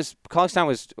 but Cauley Stein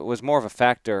was more of a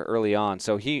factor early on.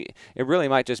 So it really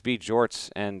might just be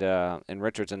Jorts and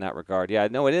Richards in that regard. Yeah,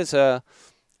 no, it is Nick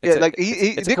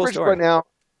Richards right now.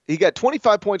 He got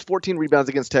 25 points, 14 rebounds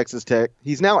against Texas Tech.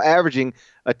 He's now averaging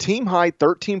a team-high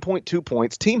 13.2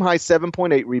 points, team-high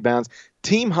 7.8 rebounds,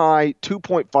 team-high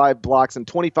 2.5 blocks, and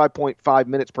 25.5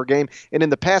 minutes per game. And in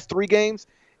the past 3 games,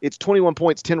 it's 21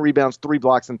 points, 10 rebounds, 3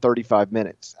 blocks, and 35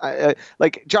 minutes.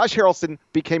 Josh Harrelson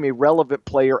became a relevant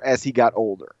player as he got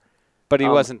older. But he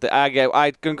wasn't.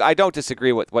 I don't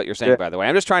disagree with what you're saying, by the way.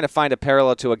 I'm just trying to find a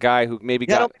parallel to a guy who maybe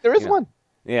got. There is one.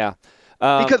 Yeah.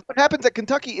 Because what happens at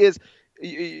Kentucky is,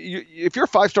 if you're a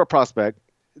 5-star prospect,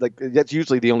 like that's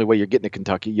usually the only way you're getting to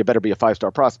Kentucky. You better be a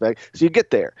 5-star prospect. So you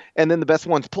get there, and then the best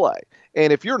ones play.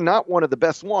 And if you're not one of the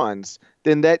best ones,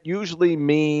 then that usually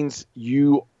means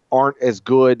you aren't as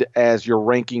good as your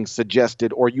ranking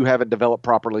suggested, or you haven't developed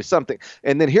properly something.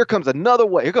 And then here comes another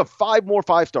way. Here come 5 more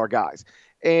 5-star guys.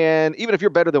 And even if you're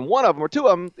better than one of them or 2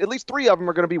 of them, at least 3 of them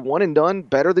are going to be one and done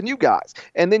better than you guys.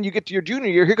 And then you get to your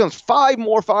junior year, here comes 5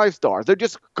 more 5-stars. They're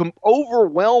just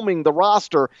overwhelming the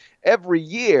roster every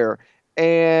year.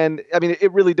 And, I mean,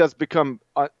 it really does become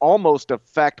almost a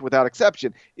fact without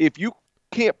exception. If you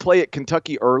can't play at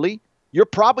Kentucky early, you're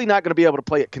probably not going to be able to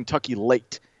play at Kentucky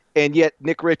late. And yet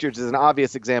Nick Richards is an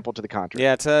obvious example to the contrary.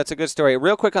 Yeah, it's a good story.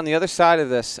 Real quick on the other side of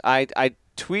this, I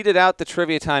tweeted out the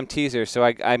Trivia Time teaser, so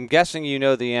I'm guessing you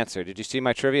know the answer. Did you see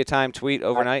my Trivia Time tweet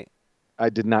overnight? I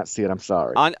did not see it. I'm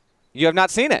sorry. You have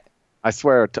not seen it? I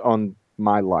swear on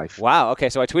my life. Wow. Okay,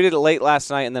 so I tweeted it late last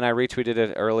night, and then I retweeted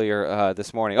it earlier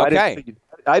this morning. Okay.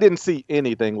 I didn't see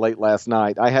anything late last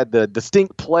night. I had the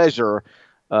distinct pleasure.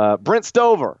 Brent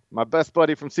Stover, my best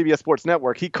buddy from CBS Sports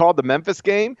Network, he called the Memphis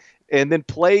game and then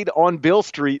played on Beale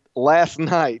Street last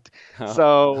night.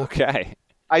 So okay.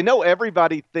 I know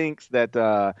everybody thinks that,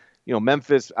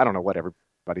 Memphis, I don't know what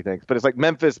everybody thinks, but it's like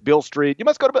Memphis, Beale Street. You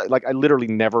must go to, like, I literally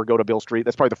never go to Beale Street.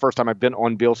 That's probably the first time I've been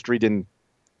on Beale Street in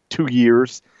 2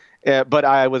 years. But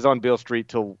I was on Beale Street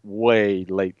till way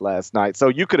late last night. So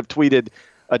you could have tweeted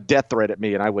a death threat at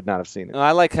me and I would not have seen it.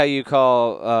 I like how you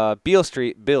call Beale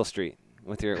Street Bill Street.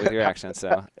 With your accent,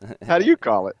 so. How do you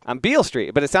call it? I'm Beale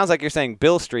Street, but it sounds like you're saying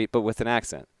Bill Street, but with an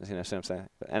accent. You know what I'm saying?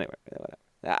 But anyway, whatever.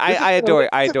 I adore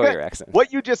your accent.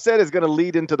 What you just said is going to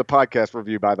lead into the podcast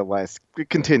review, by the way.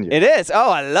 Continue. It is.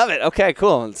 Oh, I love it. Okay,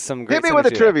 cool. Some great. Hit me with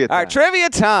a trivia time. All right, trivia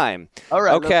time. All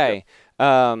right. Okay.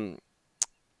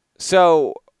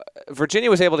 So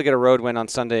Virginia was able to get a road win on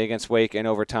Sunday against Wake in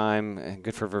overtime.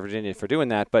 Good for Virginia for doing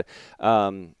that, but.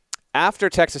 After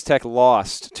Texas Tech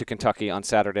lost to Kentucky on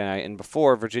Saturday night and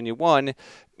before Virginia won,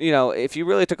 if you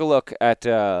really took a look at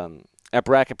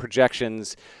bracket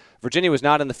projections, Virginia was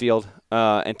not in the field,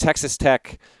 and Texas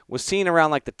Tech was seen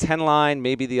around like the 10 line,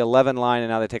 maybe the 11 line, and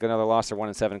now they take another loss. They're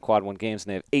 1-7 quad 1 games, and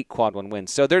they have 8 quad 1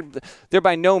 wins. So they're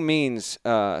by no means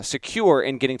secure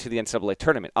in getting to the NCAA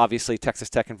tournament. Obviously, Texas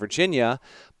Tech and Virginia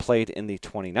played in the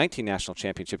 2019 national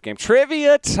championship game.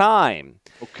 Trivia time.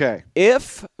 Okay.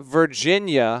 If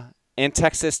Virginia and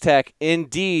Texas Tech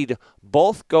indeed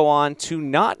both go on to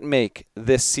not make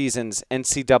this season's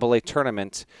NCAA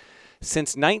tournament,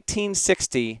 since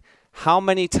 1960, how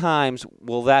many times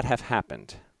will that have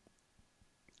happened?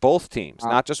 Both teams,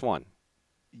 not just one.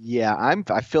 Yeah,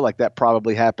 I feel like that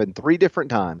probably happened 3 different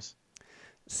times.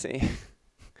 See,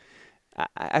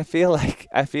 I feel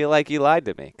like you lied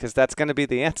to me because that's going to be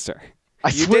the answer.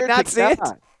 You did not see it.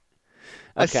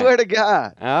 I swear to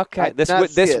God. Okay. This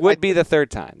would be the third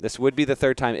time. This would be the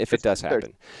third time if it does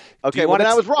happen. Okay, then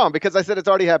I was wrong because I said it's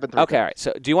already happened 3 times. Okay, all right.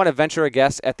 So do you want to venture a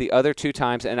guess at the other 2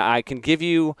 times? And I can give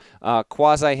you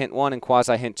quasi-hint 1 and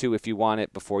quasi-hint 2 if you want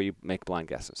it before you make blind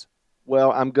guesses.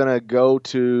 Well, I'm going to go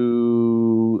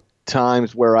to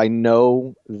times where I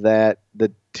know that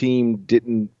the team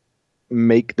didn't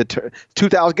make the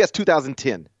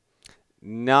 2010.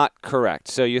 Not correct.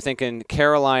 So you're thinking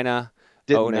Carolina,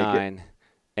 didn't 09.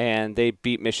 And they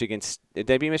beat Michigan. Did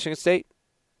they beat Michigan State?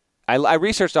 I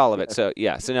researched all of it. So,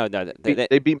 yeah. So, no.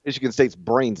 They beat Michigan State's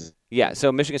brains. Yeah.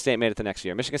 So, Michigan State made it the next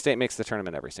year. Michigan State makes the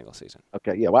tournament every single season.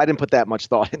 Okay. Yeah. Well, I didn't put that much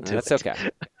thought into it. That's okay.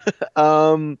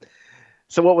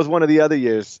 So, what was one of the other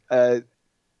years? I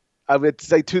would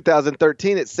say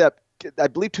 2013, except I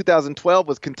believe 2012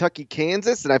 was Kentucky,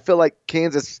 Kansas. And I feel like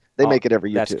Kansas, they make it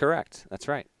every year, That's too. correct. That's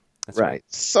right. That's right.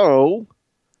 So...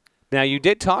 Now, you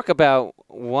did talk about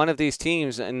one of these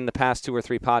teams in the past 2 or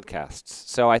 3 podcasts.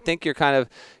 So I think you're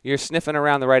sniffing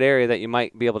around the right area that you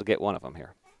might be able to get one of them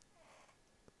here.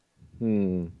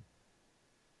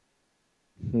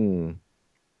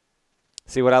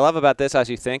 See, what I love about this, as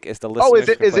you think, is the listeners. Oh,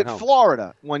 is it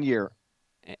Florida one year?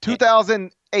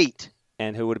 2008.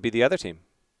 And who would be the other team?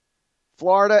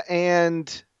 Florida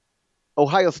and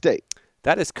Ohio State.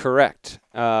 That is correct.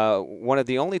 One of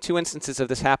the only 2 instances of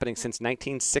this happening since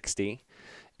 1960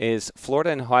 is Florida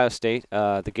and Ohio State.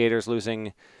 The Gators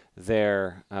losing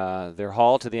their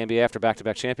haul to the NBA after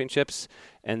back-to-back championships,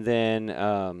 and then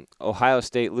Ohio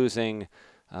State losing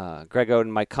Greg Oden,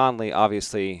 Mike Conley,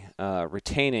 obviously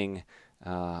retaining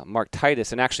Mark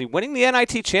Titus, and actually winning the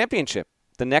NIT championship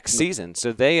the next season.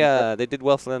 So they did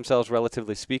well for themselves,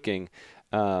 relatively speaking.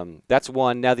 That's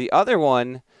one. Now the other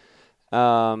one.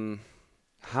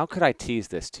 How could I tease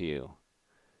this to you?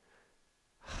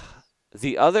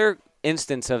 The other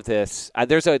instance of this,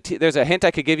 there's a hint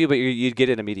I could give you, but you'd get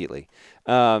it immediately.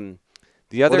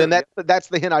 The other, well, then that's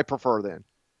the hint I prefer. Then,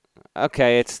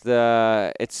 okay,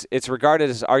 it's regarded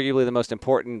as arguably the most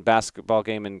important basketball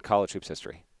game in college hoops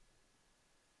history.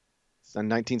 It's in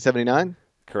 1979.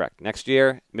 Correct. Next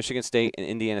year, Michigan State and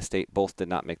Indiana State both did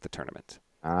not make the tournament.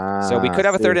 So we could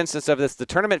have a third instance of this. The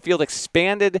tournament field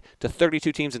expanded to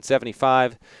 32 teams in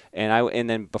 75, and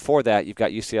then before that, you've got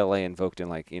UCLA invoked in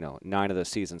 9 of those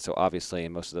seasons. So obviously,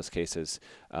 in most of those cases,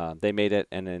 they made it,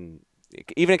 and then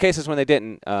even in cases when they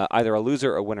didn't, either a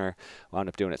loser or a winner wound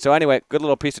up doing it. So anyway, good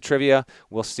little piece of trivia.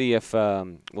 We'll see if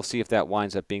that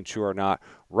winds up being true or not.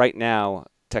 Right now,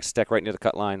 Texas Tech right near the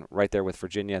cut line, right there with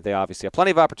Virginia. They obviously have plenty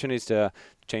of opportunities to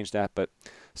change that, but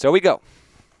so we go.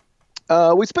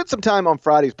 We spent some time on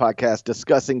Friday's podcast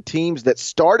discussing teams that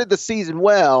started the season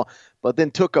well, but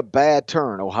then took a bad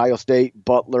turn. Ohio State,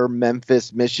 Butler,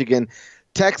 Memphis, Michigan.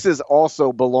 Texas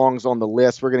also belongs on the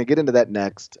list. We're going to get into that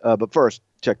next. But first,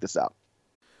 check this out.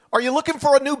 Are you looking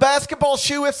for a new basketball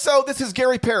shoe? If so, this is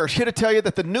Gary Parrish here to tell you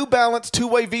that the New Balance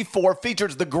 2-Way V4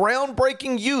 features the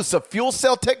groundbreaking use of fuel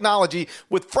cell technology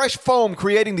with fresh foam,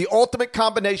 creating the ultimate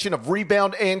combination of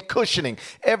rebound and cushioning.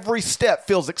 Every step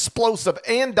feels explosive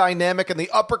and dynamic, and the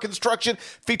upper construction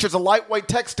features a lightweight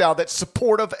textile that's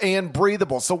supportive and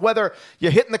breathable. So whether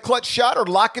you're hitting the clutch shot or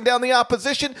locking down the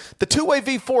opposition, the 2-Way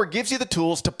V4 gives you the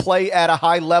tools to play at a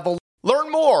high level. Learn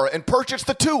more and purchase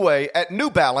the 2-Way at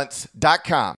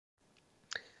newbalance.com.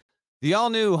 The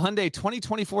all-new Hyundai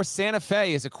 2024 Santa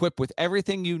Fe is equipped with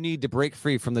everything you need to break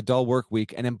free from the dull work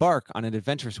week and embark on an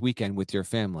adventurous weekend with your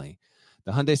family.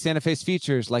 The Hyundai Santa Fe's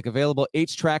features like available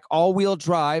H-Track all-wheel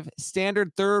drive,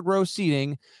 standard third-row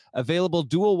seating, available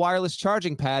dual wireless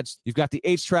charging pads. You've got the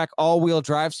H-Track all-wheel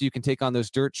drive so you can take on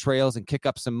those dirt trails and kick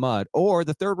up some mud. Or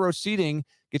the third-row seating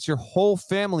gets your whole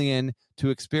family in to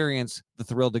experience the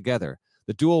thrill together.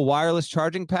 The dual wireless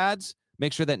charging pads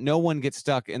make sure that no one gets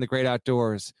stuck in the great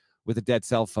outdoors with a dead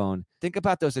cell phone. Think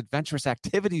about those adventurous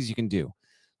activities you can do.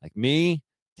 Like me,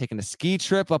 taking a ski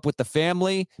trip up with the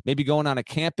family, maybe going on a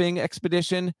camping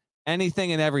expedition,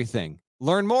 anything and everything.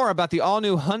 Learn more about the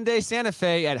all-new Hyundai Santa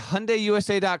Fe at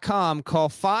HyundaiUSA.com. Call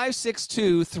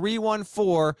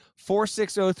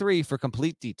 562-314-4603 for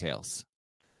complete details.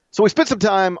 So we spent some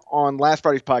time on last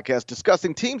Friday's podcast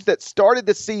discussing teams that started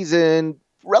the season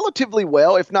relatively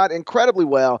well, if not incredibly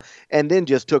well, and then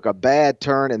just took a bad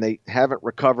turn and they haven't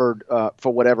recovered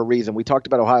for whatever reason. We talked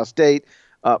about Ohio State,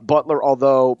 Butler,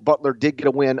 although Butler did get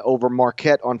a win over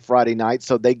Marquette on Friday night,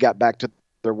 so they got back to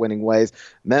their winning ways.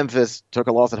 Memphis took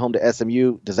a loss at home to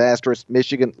SMU, disastrous.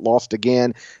 Michigan lost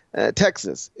again.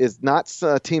 Texas is not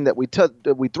a team that we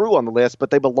threw on the list,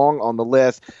 but they belong on the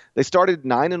list. They started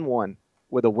 9-1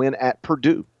 with a win at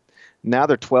Purdue. Now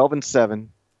they're 12-7.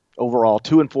 Overall,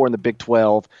 2-4 in the Big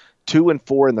 12,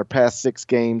 2-4 in their past 6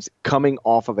 games, coming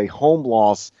off of a home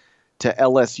loss to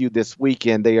LSU this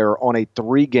weekend. They are on a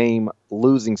 3-game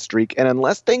losing streak, and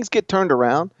unless things get turned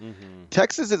around,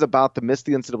 Texas is about to miss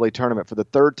the NCAA tournament for the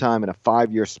 3rd time in a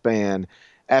 5-year span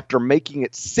after making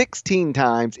it 16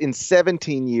 times in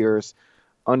 17 years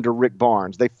under Rick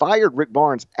Barnes. They fired Rick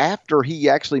Barnes after he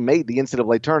actually made the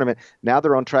NCAA tournament. Now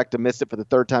they're on track to miss it for the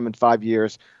 3rd time in 5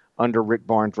 years under Rick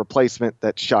Barnes' replacement,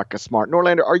 that's Shaka Smart.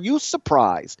 Norlander, are you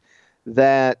surprised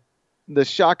that the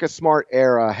Shaka Smart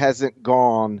era hasn't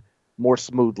gone more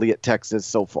smoothly at Texas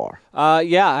so far?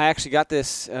 Yeah, I actually got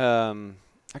this. I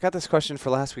got this question for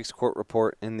last week's court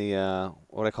report in the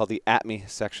what I call the At Me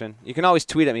section. You can always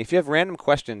tweet at me if you have random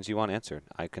questions you want answered.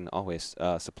 I can always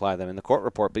supply them in the court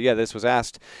report. But yeah, this was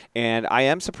asked, and I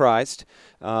am surprised.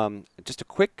 Just a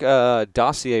quick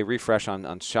dossier refresh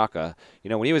on Shaka. You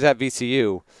know, when he was at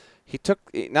VCU, he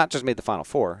not just made the Final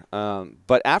Four,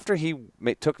 but after he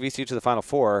took VCU to the Final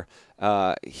Four,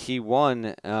 he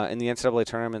won in the NCAA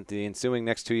tournament the ensuing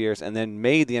next 2 years, and then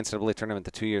made the NCAA tournament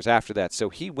the 2 years after that. So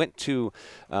he went to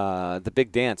the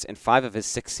Big Dance in 5 of his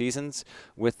 6 seasons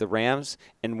with the Rams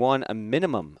and won a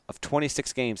minimum of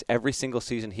 26 games every single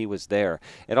season he was there.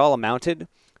 It all amounted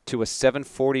to a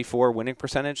 .744 winning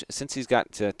percentage. Since he's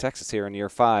got to Texas here in year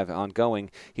 5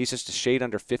 ongoing, he's just a shade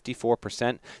under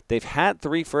 54%. They've had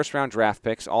 3 first-round draft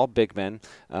picks, all big men,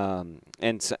 and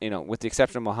with the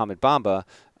exception of Mohamed Bamba,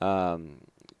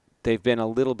 they've been a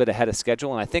little bit ahead of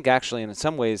schedule. And I think actually in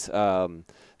some ways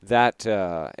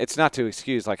that it's not to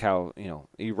excuse like how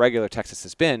irregular Texas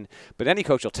has been, but any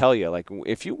coach will tell you, like,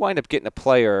 if you wind up getting a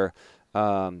player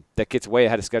that gets way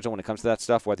ahead of schedule when it comes to that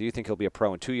stuff, whether you think he'll be a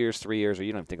pro in 2 years, 3 years, or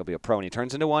you don't even think he'll be a pro and he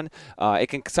turns into one, it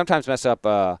can sometimes mess up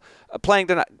a playing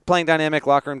dynamic,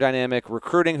 locker room dynamic,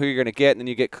 recruiting who you're going to get, and then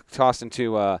you get tossed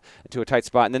into a tight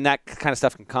spot, and then that kind of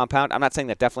stuff can compound. I'm not saying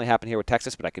that definitely happened here with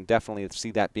Texas, but I can definitely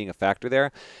see that being a factor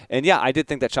there. And yeah, I did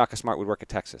think that Shaka Smart would work at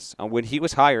Texas. When he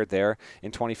was hired there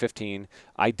in 2015,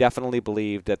 I definitely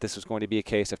believed that this was going to be a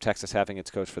case of Texas having its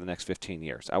coach for the next 15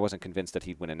 years. I wasn't convinced that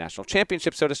he'd win a national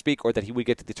championship, so to speak, or that he would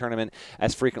get to the tournament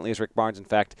as frequently as Rick Barnes. In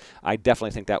fact, I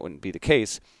definitely think that wouldn't be the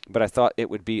case, but I thought it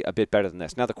would be a bit better than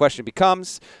this. Now the question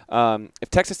becomes, if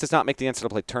Texas does not make the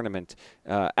NCAA tournament,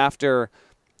 after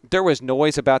there was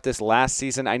noise about this last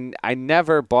season, I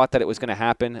never bought that it was going to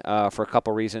happen for a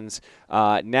couple reasons.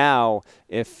 Now,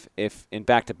 if in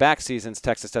back-to-back seasons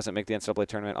Texas doesn't make the NCAA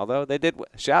tournament, although they did,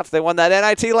 shouts, they won that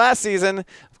NIT last season.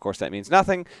 Of course, that means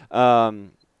nothing.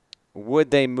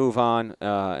 Would they move on,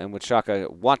 and would Shaka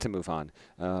want to move on?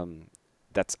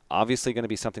 That's obviously going to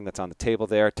be something that's on the table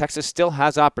there. Texas still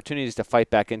has opportunities to fight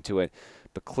back into it,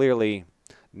 but clearly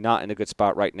not in a good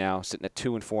spot right now, sitting at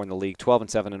 2-4 in the league,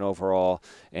 12-7 in overall,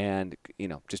 and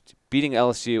just beating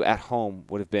LSU at home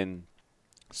would have been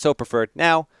so preferred.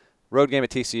 Now, road game at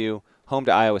TCU, home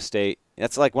to Iowa State.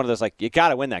 That's like one of those, you got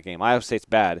to win that game. Iowa State's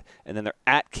bad. And then they're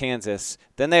at Kansas.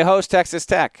 Then they host Texas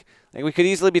Tech. We could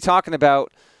easily be talking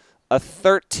about a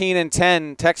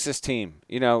 13-10 Texas team,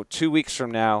 2 weeks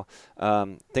from now.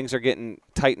 Things are getting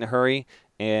tight in a hurry.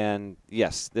 And,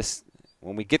 yes,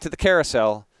 when we get to the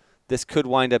carousel, this could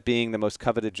wind up being the most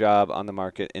coveted job on the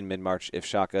market in mid-March if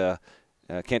Shaka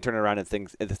can't turn it around and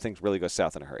things really go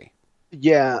south in a hurry.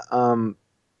 Yeah,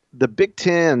 the Big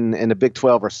Ten and the Big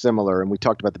 12 are similar, and we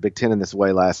talked about the Big Ten in this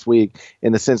way last week,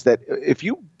 in the sense that if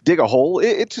you dig a hole,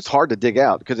 it's just hard to dig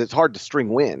out because it's hard to string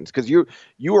wins, because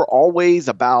you are always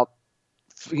about,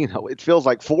 it feels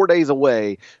like 4 days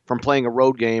away from playing a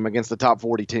road game against the top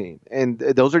 40 team, and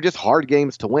those are just hard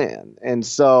games to win. And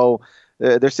so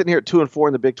they're sitting here at 2-4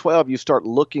 in the Big 12. You start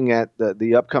looking at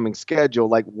the upcoming schedule,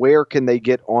 like where can they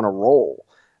get on a roll?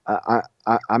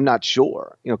 I'm not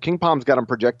sure. King Palm's got them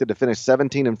projected to finish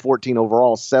 17-14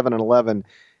 overall, 7-11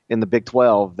 in the Big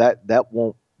 12. That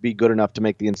won't be good enough to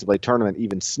make the NCAA tournament,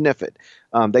 even sniff it.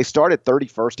 They started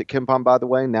 31st at King Palm, by the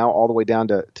way, now all the way down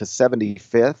to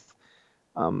 75th.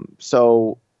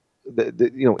 So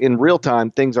in real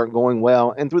time, things aren't going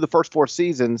well. And through the first 4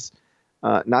 seasons,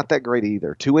 not that great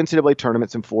either. 2 NCAA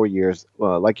tournaments in 4 years,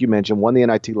 like you mentioned, won the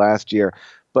NIT last year,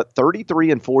 but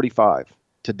 33-45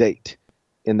 to date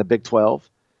in the Big 12.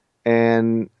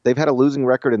 And they've had a losing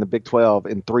record in the Big 12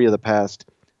 in 3 of the past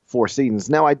 4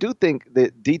 seasons. Now, I do think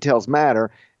that details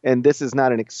matter, and this is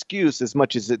not an excuse as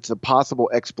much as it's a possible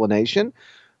explanation.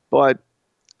 But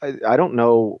I don't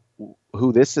know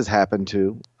who this has happened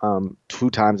to 2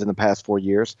 times in the past 4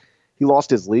 years. He lost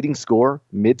his leading scorer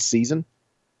mid-season.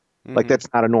 Mm-hmm.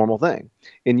 That's not a normal thing.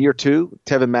 In year 2,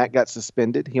 Tevin Mack got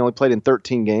suspended. He only played in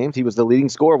 13 games. He was the leading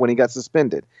scorer when he got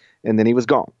suspended, and then he was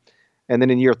gone. And then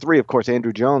in year 3, of course,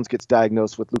 Andrew Jones gets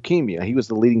diagnosed with leukemia. He was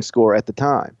the leading scorer at the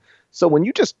time. So when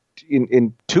you just,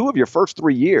 in 2 of your first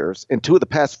 3 years and 2 of the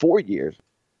past 4 years,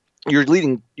 your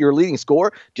leading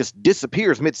scorer just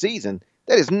disappears mid-season,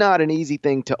 that is not an easy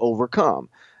thing to overcome.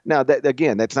 Now,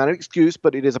 that's not an excuse,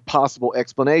 but it is a possible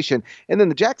explanation. And then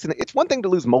the Jackson, it's one thing to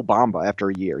lose Mo Bamba after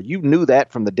a year. You knew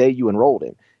that from the day you enrolled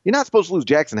him. You're not supposed to lose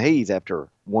Jackson Hayes after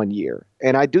 1 year.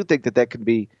 And I do think that could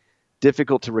be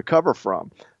difficult to recover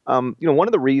from. One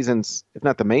of the reasons, if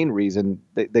not the main reason,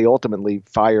 they ultimately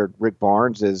fired Rick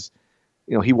Barnes is,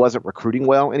 he wasn't recruiting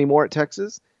well anymore at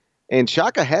Texas. And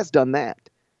Shaka has done that.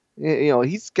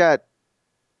 He's got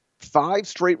 5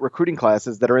 straight recruiting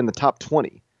classes that are in the top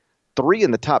 20. 3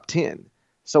 in the top 10.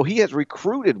 So he has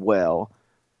recruited well,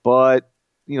 but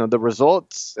the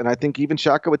results, and I think even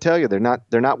Shaka would tell you, they're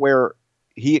not where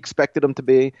he expected them to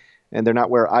be, and they're not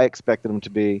where I expected them to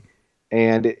be.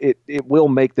 And it will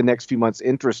make the next few months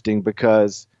interesting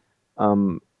because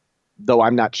though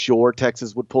I'm not sure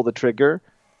Texas would pull the trigger,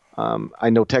 I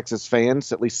know Texas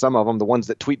fans, at least some of them, the ones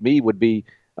that tweet me, would be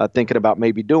thinking about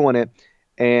maybe doing it.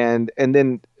 And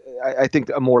then I think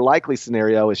a more likely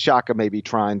scenario is Shaka maybe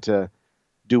trying to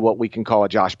do what we can call a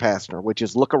Josh Pastner, which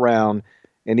is look around,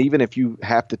 and even if you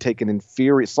have to take an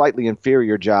slightly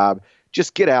inferior job,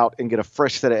 just get out and get a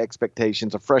fresh set of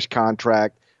expectations, a fresh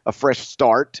contract, a fresh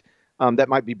start. That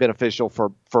might be beneficial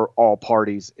for all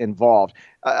parties involved.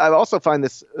 I also find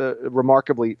this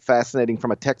remarkably fascinating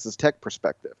from a Texas Tech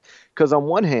perspective, because on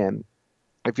one hand,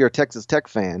 if you're a Texas Tech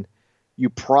fan, you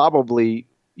probably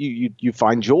you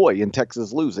find joy in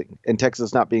Texas losing and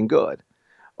Texas not being good.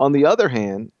 On the other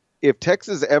hand, if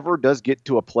Texas ever does get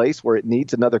to a place where it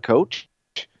needs another coach,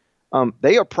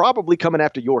 they are probably coming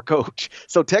after your coach.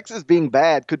 So Texas being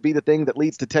bad could be the thing that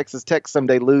leads to Texas Tech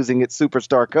someday losing its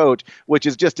superstar coach, which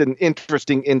is just an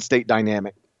interesting in-state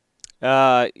dynamic.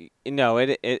 No,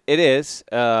 it is.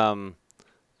 And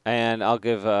I'll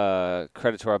give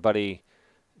credit to our buddy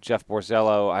Jeff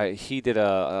Borzello. He did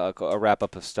a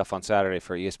wrap-up of stuff on Saturday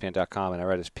for ESPN.com, and I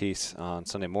read his piece on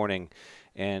Sunday morning.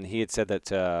 And he had said that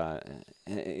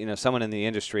someone in the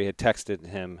industry had texted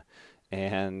him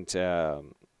and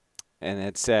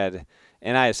had said,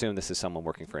 and I assume this is someone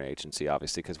working for an agency,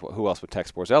 obviously, because who else would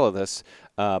text Borzello this?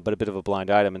 But a bit of a blind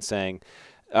item, and saying,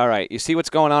 all right, you see what's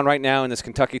going on right now in this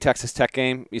Kentucky-Texas Tech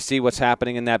game? You see what's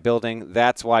happening in that building?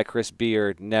 That's why Chris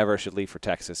Beard never should leave for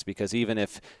Texas, because even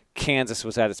if Kansas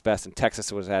was at its best and Texas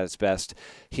was at its best,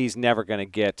 he's never going to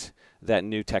get that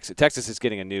new Texas. Texas is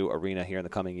getting a new arena here in the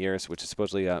coming years, which is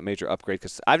supposedly a major upgrade.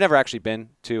 Because I've never actually been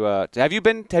to. Have you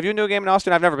been to a game in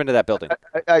Austin? I've never been to that building.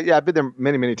 Yeah, I've been there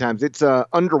many, many times. It's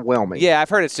underwhelming. Yeah, I've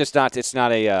heard it's just not. It's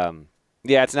not a.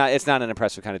 It's not an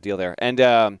impressive kind of deal there.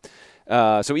 And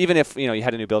so even if you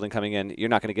had a new building coming in, you're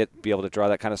not going to be able to draw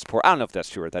that kind of support. I don't know if that's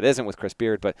true or that isn't with Chris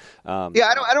Beard, but yeah,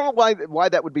 I don't know why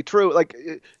that would be true. Like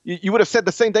you would have said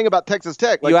the same thing about Texas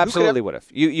Tech. Like, you absolutely would have.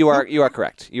 You are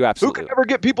correct. You absolutely. Who could ever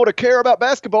get people to care about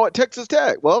basketball at Texas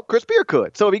Tech? Well, Chris Beard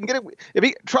could. So if you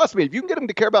can trust me, if you can get him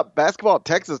to care about basketball at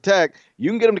Texas Tech, you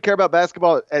can get him to care about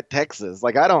basketball at Texas.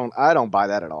 Like I don't buy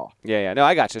that at all. Yeah. No,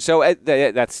 I got you. So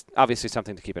that's obviously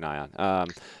something to keep an eye on.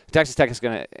 Texas Tech is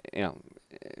going to,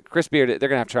 Chris Beard, they're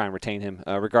going to have to try and retain him,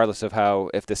 regardless of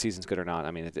if the season's good or not.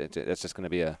 I mean, it's just going to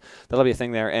be that'll be a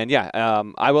thing there. And yeah,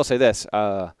 I will say this: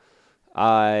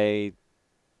 I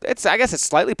guess it's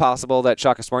slightly possible that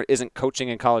Shaka Smart isn't coaching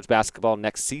in college basketball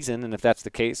next season, and if that's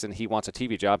the case, and he wants a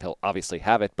TV job, he'll obviously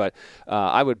have it. But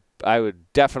I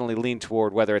would definitely lean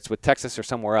toward whether it's with Texas or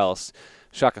somewhere else.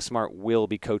 Shaka Smart will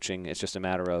be coaching. It's just a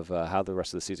matter of how the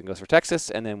rest of the season goes for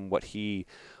Texas, and then what he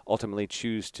ultimately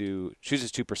chooses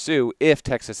to pursue if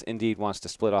Texas indeed wants to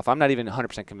split off. I'm not even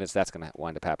 100% convinced that's going to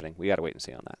wind up happening. We got to wait and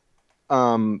see on that.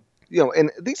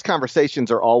 And these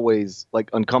conversations are always like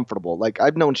uncomfortable. Like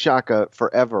I've known Shaka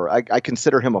forever. I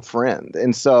consider him a friend,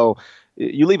 and so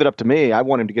you leave it up to me. I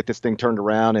want him to get this thing turned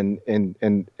around and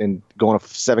go on a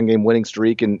 7-game winning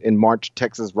streak and march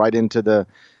Texas right into the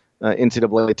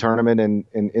NCAA tournament and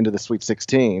into the Sweet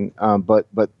 16. But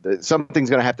something's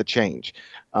going to have to change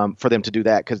for them to do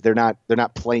that, because they're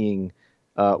not playing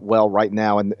well right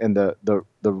now, and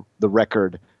the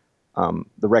record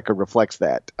reflects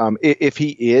that. If he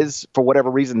is, for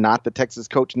whatever reason, not the Texas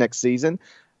coach next season,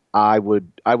 I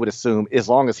would assume as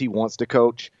long as he wants to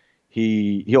coach,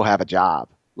 he'll have a job.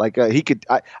 Like he could.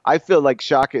 I feel like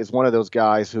Shaka is one of those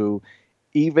guys who,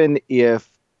 even if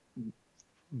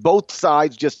both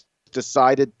sides just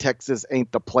decided Texas ain't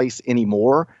the place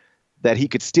anymore, that he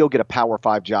could still get a Power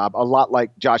 5 job, a lot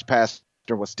like Josh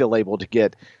Pastner was still able to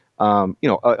get,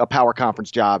 a power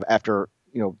conference job after,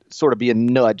 sort of being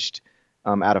nudged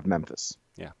out of Memphis.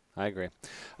 Yeah, I agree.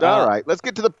 All right, let's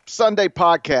get to the Sunday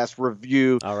podcast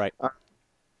review. All right.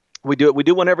 We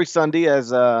do one every Sunday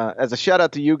as a shout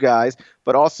out to you guys,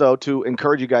 but also to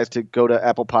encourage you guys to go to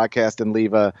Apple Podcast and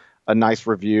leave a nice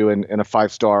review and a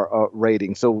 5-star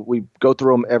rating. So we go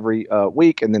through them every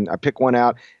week, and then I pick one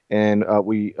out and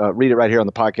we read it right here on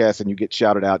the podcast, and you get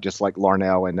shouted out just like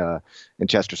Larnell in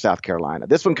Chester, South Carolina.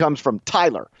 This one comes from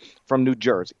Tyler from New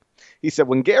Jersey. He said,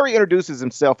 when Gary introduces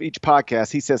himself each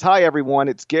podcast, he says, "Hi, everyone,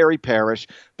 it's Gary Parrish.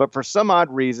 But for some odd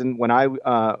reason, when I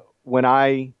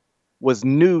was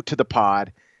new to the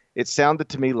pod, it sounded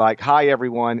to me like, 'Hi,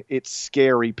 everyone, it's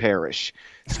Scary Parrish.'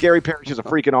 Scary Parrish is a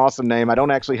freaking awesome name. I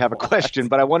don't actually have a question,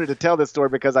 but I wanted to tell this story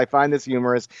because I find this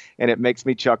humorous, and it makes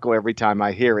me chuckle every time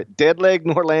I hear it. Deadleg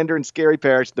Norlander and Scary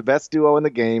Parrish, the best duo in the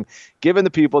game, giving the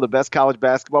people the best college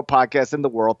basketball podcast in the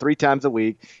world 3 times a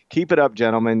week. Keep it up,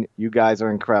 gentlemen. You guys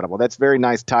are incredible." That's very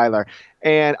nice, Tyler.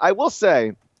 And I will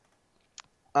say,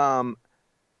 I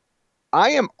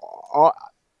am...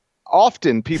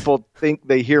 often people think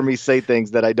they hear me say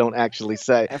things that I don't actually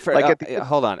say.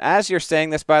 Hold on. As you're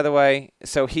saying this, by the way,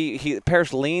 so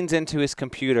Parrish leans into his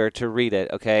computer to read it,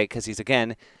 okay, because he's,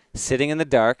 again, sitting in the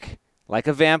dark like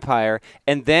a vampire,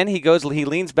 and then he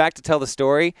leans back to tell the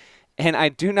story, and I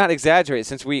do not exaggerate,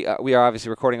 since we are obviously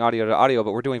recording audio to audio,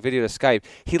 but we're doing video to Skype.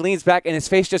 He leans back, and his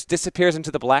face just disappears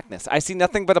into the blackness. I see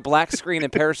nothing but a black screen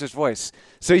and Parrish's voice.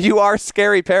 So you are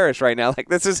Scary Parrish right now. Like,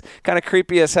 this is kind of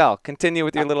creepy as hell. Continue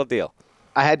with your little deal.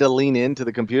 I had to lean into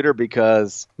the computer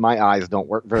because my eyes don't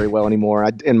work very well anymore,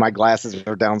 and my glasses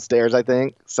are downstairs, I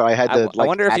think. So I had to. I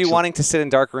wonder if you wanting to sit in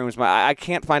dark rooms. I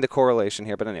can't find a correlation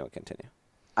here, but anyway, continue.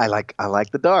 I like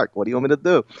the dark. What do you want me to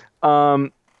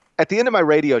do? at the end of my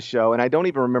radio show, and I don't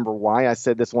even remember why I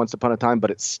said this once upon a time,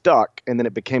 but it stuck, and then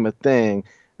it became a thing.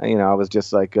 I was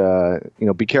just like,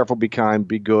 be careful, be kind,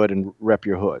 be good, and rep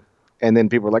your hood. And then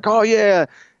people were like, oh, yeah,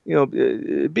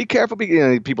 be careful.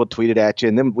 People tweeted at you.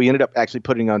 And then we ended up actually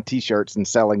putting on T-shirts and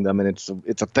selling them, and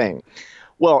it's a thing.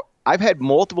 Well, I've had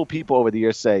multiple people over the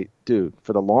years say, dude,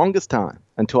 for the longest time,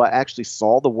 until I actually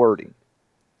saw the wording,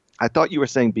 I thought you were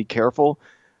saying be careful,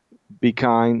 be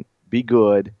kind, be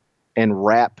good, and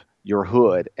wrap your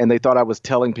hood. And they thought I was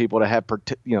telling people to have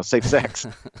safe sex.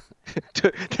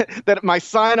 That my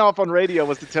sign off on radio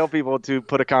was to tell people to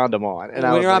put a condom on. And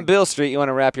when you're on Bill Street, you want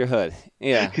to wrap your hood.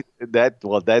 Yeah.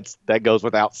 That goes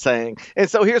without saying. And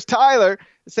so here's Tyler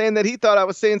saying that he thought I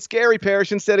was saying Scary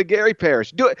Parrish instead of Gary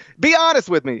Parrish. Be honest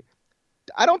with me.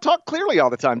 I don't talk clearly all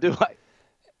the time, do I?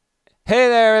 Hey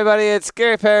there, everybody! It's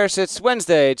Gary Parrish. It's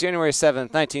Wednesday, January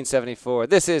 7th, 1974.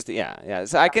 This is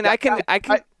So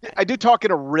I do talk in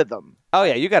a rhythm. Oh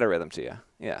yeah, you got a rhythm to you.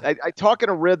 Yeah. I talk in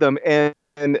a rhythm, and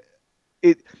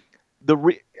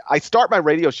I start my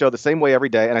radio show the same way every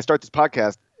day, and I start this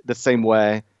podcast the same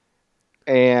way.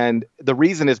 And the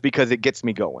reason is because it gets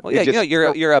me going. Well, yeah,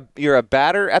 you're a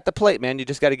batter at the plate, man. You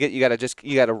just got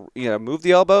to move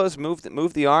the elbows,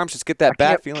 move the arms, just get that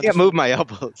bat feeling. I can't move my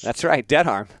elbows. That's right, dead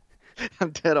arm.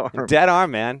 I'm dead arm. Dead arm,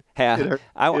 man. Hey, it hurts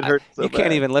so you bad.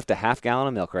 Can't even lift a half gallon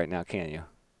of milk right now, can you?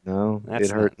 No,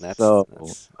 it hurts so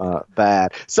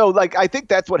bad. So, I think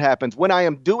that's what happens when I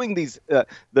am doing these.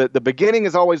 The beginning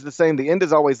is always the same. The end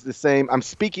is always the same. I'm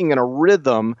speaking in a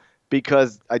rhythm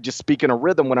because I just speak in a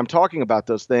rhythm when I'm talking about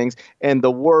those things, and the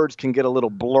words can get a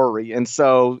little blurry. And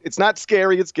so it's not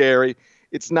scary, it's Gary.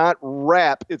 It's not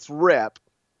rap, it's rep.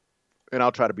 And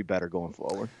I'll try to be better going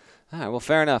forward. All right, well,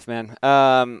 fair enough, man.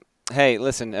 Hey,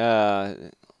 listen,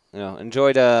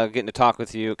 enjoyed getting to talk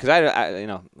with you because I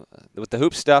with the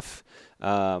hoop stuff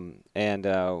and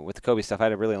with the Kobe stuff, I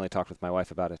really only talked with my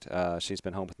wife about it. She's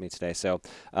been home with me today, so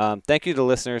thank you to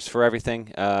listeners for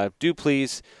everything. Do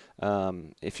please.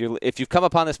 If you've come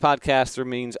upon this podcast through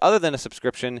means other than a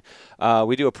subscription,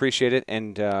 we do appreciate it,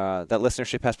 and that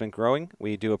listenership has been growing.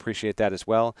 We do appreciate that as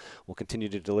well. We'll continue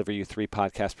to deliver you 3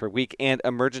 podcasts per week and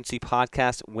emergency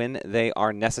podcasts when they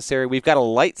are necessary. We've got a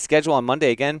light schedule on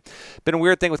Monday again. Been a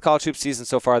weird thing with college hoops season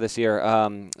so far this year.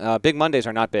 Big Mondays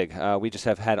are not big. We just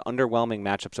have had underwhelming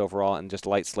matchups overall and just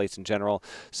light slates in general.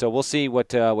 So we'll see what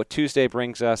Tuesday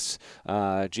brings us.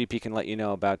 GP can let you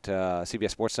know about CBS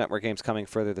Sports Network games coming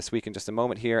further this week in just a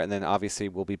moment here, and then obviously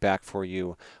we'll be back for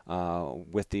you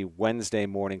with the Wednesday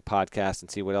morning podcast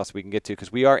and see what else we can get to, because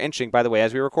we are inching, by the way,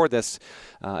 as we record this,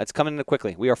 it's coming in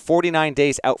quickly. We are 49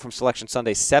 days out from Selection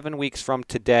Sunday, 7 weeks from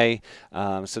today,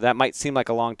 so that might seem like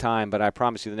a long time, but I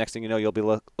promise you the next thing you know, you'll be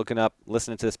looking up,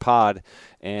 listening to this pod,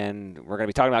 and we're going to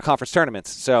be talking about conference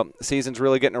tournaments. So the season's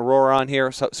really getting a roar on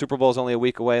here. So Super Bowl is only a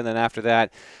week away, and then after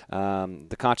that,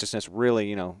 the consciousness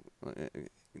really,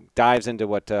 dives into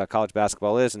what college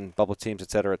basketball is and bubble teams,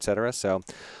 et cetera, et cetera. So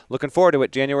looking forward to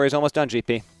it. January is almost done,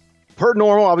 GP. Per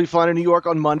normal, I'll be flying to New York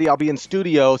on Monday. I'll be in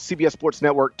studio, CBS Sports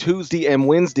Network, Tuesday and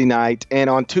Wednesday night. And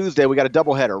on Tuesday, we got a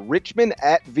doubleheader. Richmond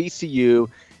at VCU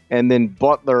and then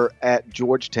Butler at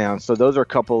Georgetown. So those are a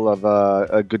couple of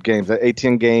good games, an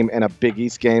A-10 game and a Big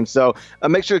East game. So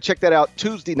make sure to check that out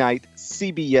Tuesday night,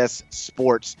 CBS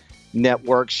Sports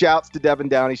Network. Shouts to Devin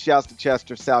Downey. Shouts to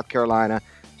Chester, South Carolina.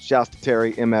 Shouts to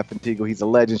Terry MF Antigua. He's a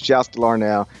legend. Shouts to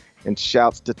Larnell. And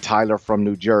shouts to Tyler from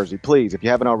New Jersey. Please, if you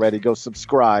haven't already, go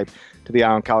subscribe to the Eye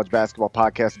on College Basketball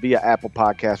Podcast via Apple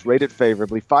Podcasts. Rate it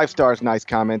favorably. 5 stars, nice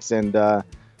comments. And we'll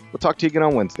talk to you again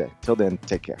on Wednesday. Till then,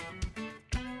 take care.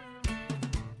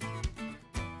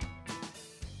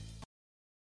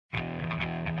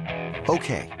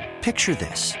 Okay, picture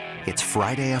this. It's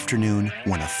Friday afternoon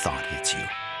when a thought hits you.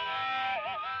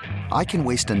 I can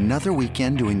waste another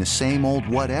weekend doing the same old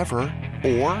whatever,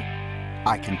 or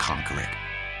I can conquer it.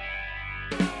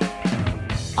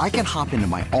 I can hop into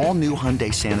my all-new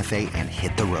Hyundai Santa Fe and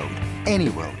hit the road. Any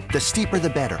road. The steeper, the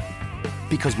better.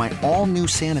 Because my all-new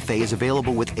Santa Fe is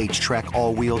available with H-Track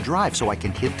all-wheel drive, so I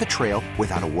can hit the trail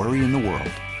without a worry in the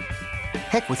world.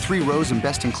 Heck, with 3 rows and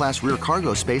best-in-class rear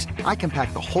cargo space, I can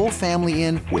pack the whole family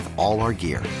in with all our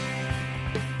gear.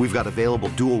 We've got available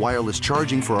dual wireless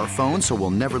charging for our phones, so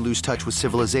we'll never lose touch with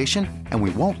civilization, and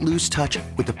we won't lose touch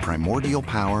with the primordial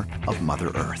power of Mother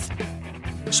Earth.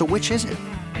 So which is it?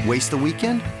 Waste the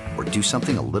weekend or do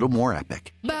something a little more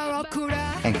epic?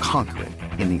 And conquer it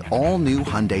in the all-new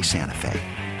Hyundai Santa Fe.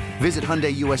 Visit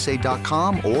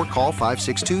HyundaiUSA.com or call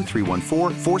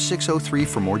 562-314-4603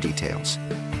 for more details.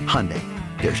 Hyundai,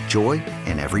 there's joy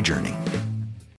in every journey.